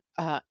card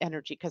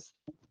energy, because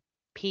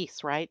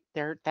peace, right?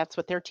 That's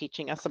what they're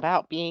teaching us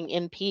about, being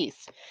in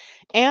peace.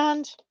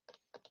 And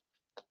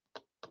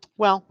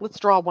well, let's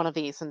draw one of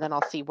these and then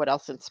I'll see what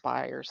else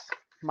inspires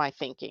my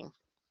thinking.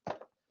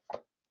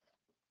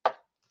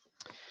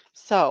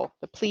 So,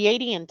 the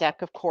Pleiadian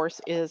deck, of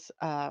course, is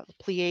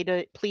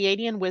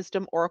Pleiadian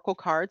Wisdom Oracle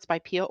cards by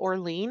Pia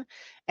Orlean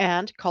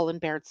and Cullen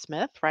Baird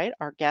Smith, right?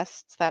 Our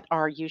guests that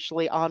are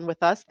usually on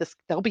with us.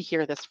 They'll be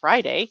here this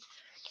Friday.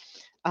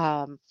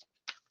 Um,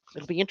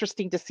 it'll be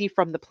interesting to see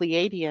from the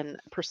Pleiadian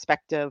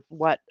perspective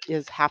what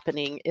is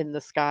happening in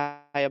the sky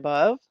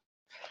above.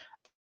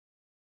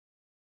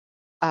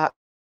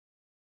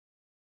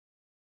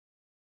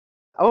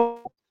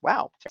 Oh,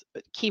 wow.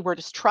 Keyword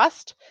is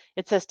trust.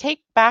 It says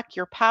take back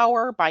your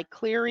power by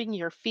clearing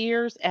your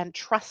fears and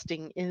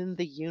trusting in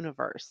the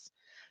universe.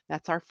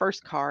 That's our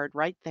first card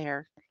right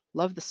there.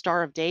 Love the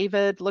Star of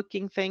David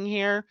looking thing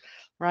here,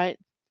 right?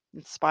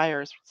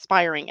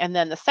 Inspiring. And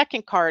then the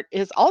second card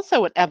is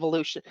also an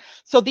evolution.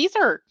 So these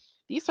are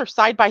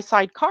side by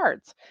side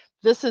cards.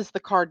 This is the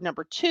card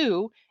number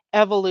 2,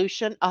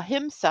 evolution,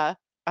 ahimsa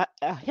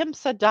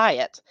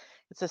diet.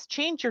 It says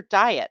change your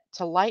diet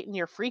to lighten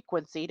your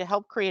frequency to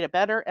help create a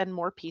better and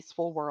more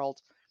peaceful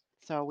world.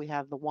 So we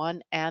have the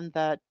 1 and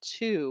the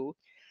 2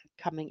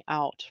 coming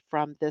out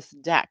from this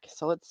deck.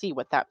 So let's see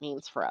what that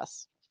means for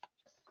us.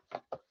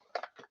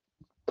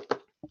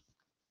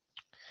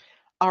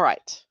 All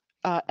right.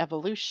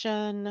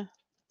 Evolution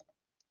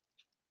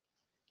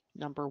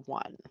number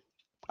 1.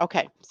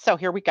 Okay, so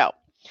here we go.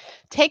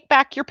 Take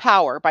back your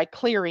power by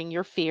clearing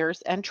your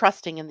fears and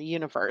trusting in the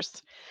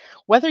universe.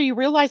 Whether you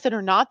realize it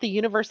or not, the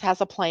universe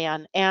has a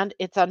plan and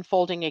it's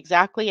unfolding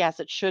exactly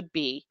as it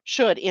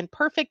should in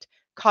perfect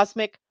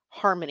cosmic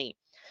harmony.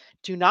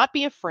 Do not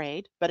be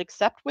afraid, but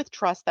accept with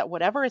trust that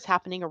whatever is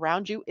happening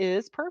around you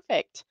is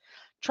perfect.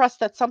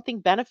 Trust that something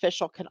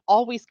beneficial can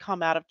always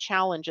come out of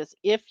challenges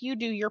if you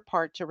do your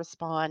part to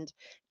respond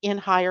in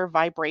higher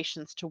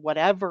vibrations to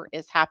whatever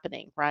is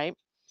happening, right?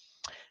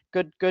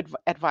 Good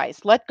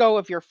advice. Let go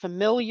of your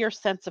familiar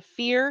sense of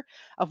fear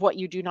of what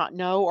you do not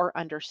know or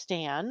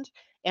understand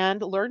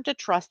and learn to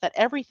trust that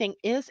everything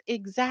is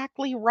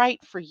exactly right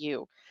for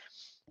you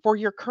for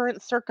your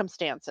current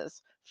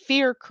circumstances.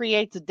 Fear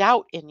creates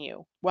doubt in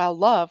you, while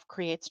love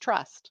creates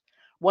trust.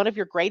 One of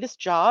your greatest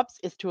jobs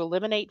is to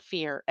eliminate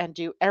fear and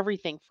do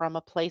everything from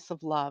a place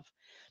of love.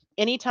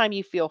 Anytime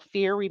you feel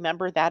fear,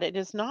 remember that it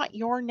is not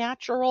your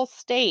natural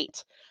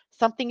state.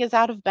 Something is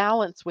out of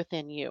balance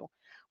within you.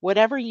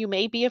 Whatever you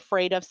may be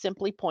afraid of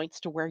simply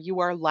points to where you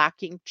are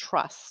lacking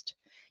trust.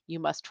 You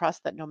must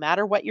trust that no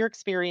matter what your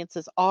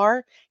experiences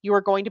are, you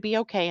are going to be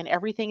okay and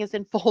everything is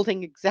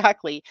unfolding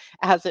exactly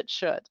as it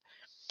should.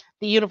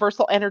 The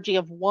universal energy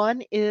of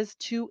one is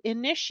to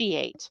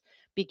initiate.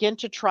 Begin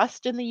to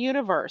trust in the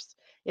universe.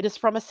 It is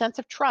from a sense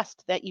of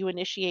trust that you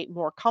initiate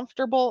more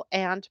comfortable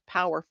and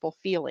powerful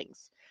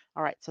feelings.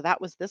 All right, so that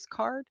was this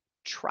card,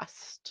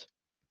 trust,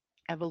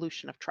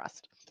 evolution of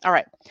trust. All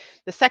right,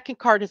 the second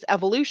card is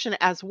evolution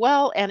as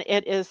well, and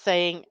it is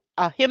saying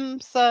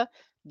ahimsa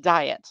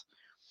diet.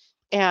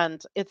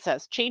 And it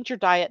says, change your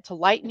diet to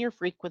lighten your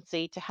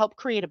frequency to help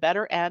create a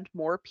better and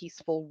more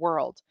peaceful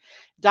world.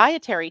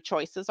 Dietary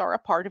choices are a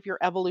part of your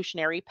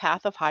evolutionary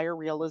path of higher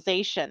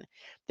realization.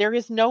 There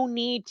is no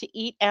need to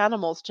eat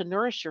animals to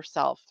nourish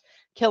yourself.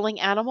 Killing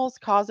animals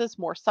causes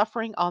more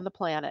suffering on the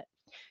planet.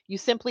 You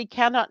simply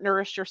cannot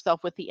nourish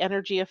yourself with the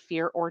energy of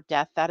fear or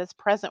death that is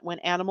present when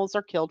animals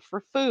are killed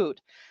for food.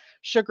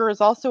 Sugar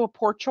is also a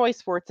poor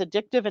choice for it's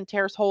addictive and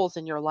tears holes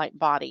in your light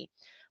body.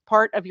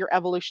 Part of your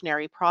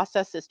evolutionary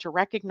process is to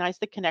recognize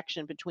the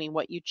connection between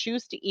what you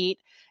choose to eat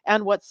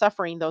and what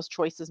suffering those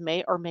choices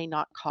may or may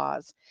not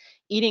cause.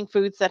 Eating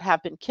foods that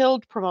have been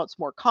killed promotes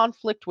more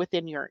conflict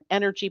within your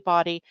energy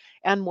body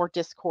and more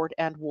discord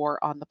and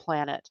war on the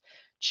planet.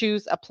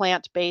 Choose a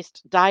plant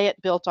based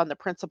diet built on the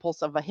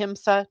principles of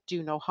ahimsa,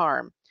 do no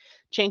harm.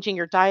 Changing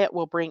your diet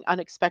will bring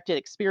unexpected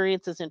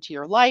experiences into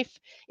your life.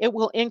 It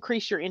will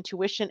increase your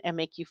intuition and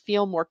make you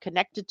feel more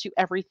connected to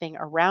everything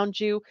around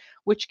you,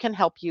 which can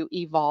help you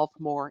evolve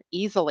more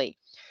easily.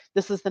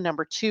 This is the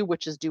number 2,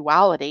 which is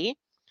duality.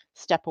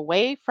 Step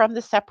away from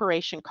the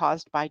separation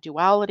caused by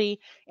duality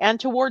and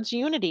towards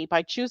unity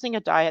by choosing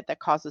a diet that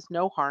causes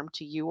no harm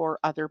to you or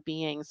other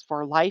beings,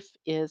 for life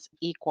is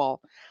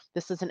equal.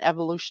 This is an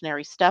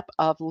evolutionary step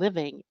of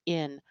living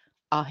in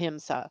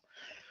ahimsa.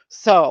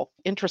 So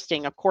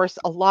interesting. Of course,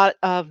 a lot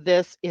of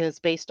this is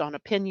based on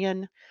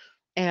opinion,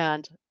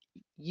 and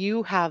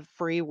you have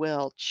free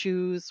will.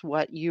 Choose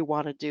what you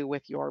want to do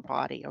with your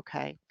body.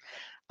 Okay.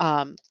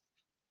 Um,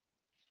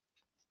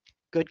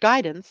 Good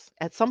guidance.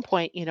 At some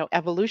point,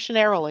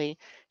 evolutionarily,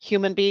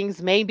 human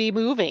beings may be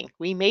moving.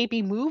 We may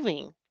be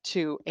moving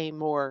to a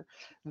more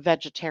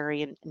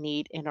vegetarian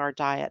need in our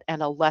diet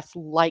and a less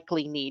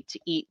likely need to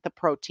eat the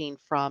protein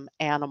from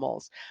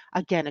animals.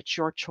 Again, it's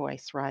your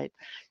choice, right?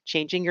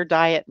 Changing your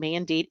diet may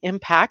indeed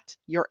impact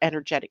your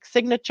energetic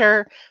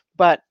signature,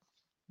 but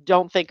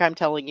don't think I'm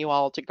telling you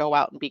all to go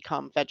out and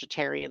become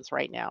vegetarians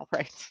right now,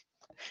 right?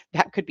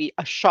 That could be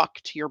a shock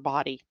to your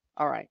body.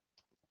 All right.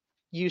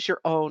 Use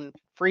your own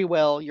free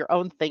will, your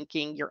own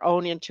thinking, your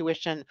own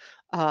intuition,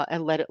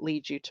 and let it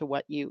lead you to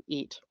what you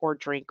eat or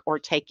drink or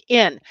take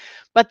in.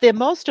 But the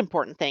most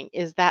important thing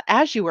is that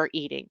as you are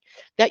eating,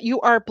 that you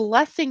are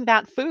blessing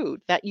that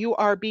food, that you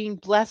are being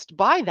blessed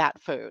by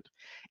that food.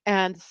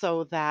 And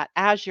so that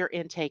as you're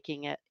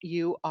intaking it,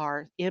 you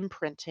are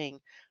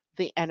imprinting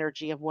the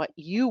energy of what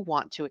you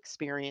want to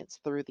experience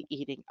through the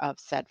eating of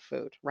said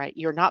food, right?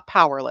 You're not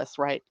powerless,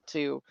 right,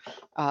 to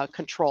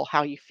control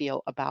how you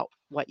feel about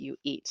what you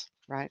eat,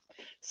 right?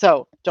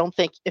 So don't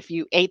think if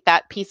you ate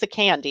that piece of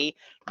candy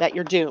that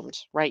you're doomed,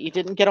 right? You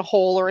didn't get a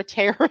hole or a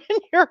tear in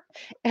your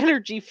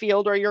energy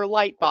field or your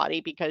light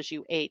body because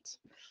you ate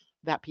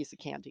that piece of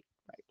candy,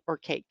 right? Or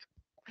cake.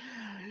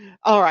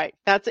 All right,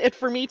 that's it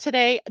for me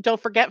today.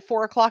 Don't forget,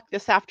 4 o'clock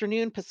this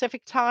afternoon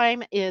Pacific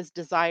time is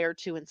Desire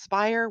to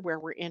Inspire, where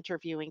we're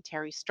interviewing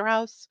Terry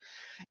Strauss.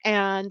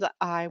 And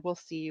I will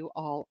see you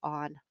all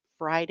on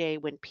Friday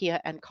when Pia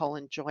and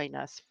Colin join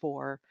us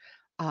for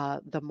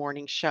the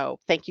morning show.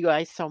 Thank you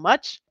guys so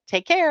much.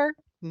 Take care.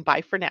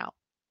 Bye for now.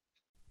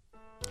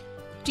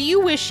 Do you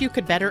wish you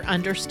could better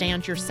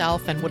understand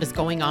yourself and what is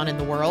going on in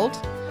the world?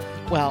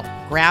 Well,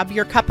 grab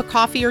your cup of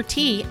coffee or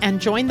tea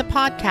and join the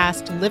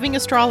podcast Living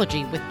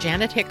Astrology with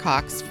Janet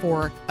Hickox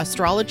for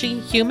astrology,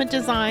 human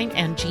design,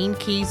 and Gene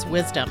Keys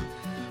wisdom.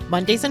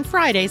 Mondays and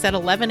Fridays at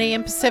 11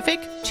 a.m.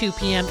 Pacific, 2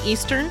 p.m.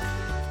 Eastern.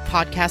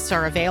 Podcasts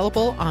are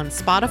available on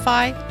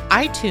Spotify,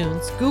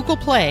 iTunes, Google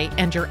Play,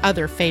 and your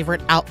other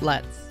favorite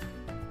outlets.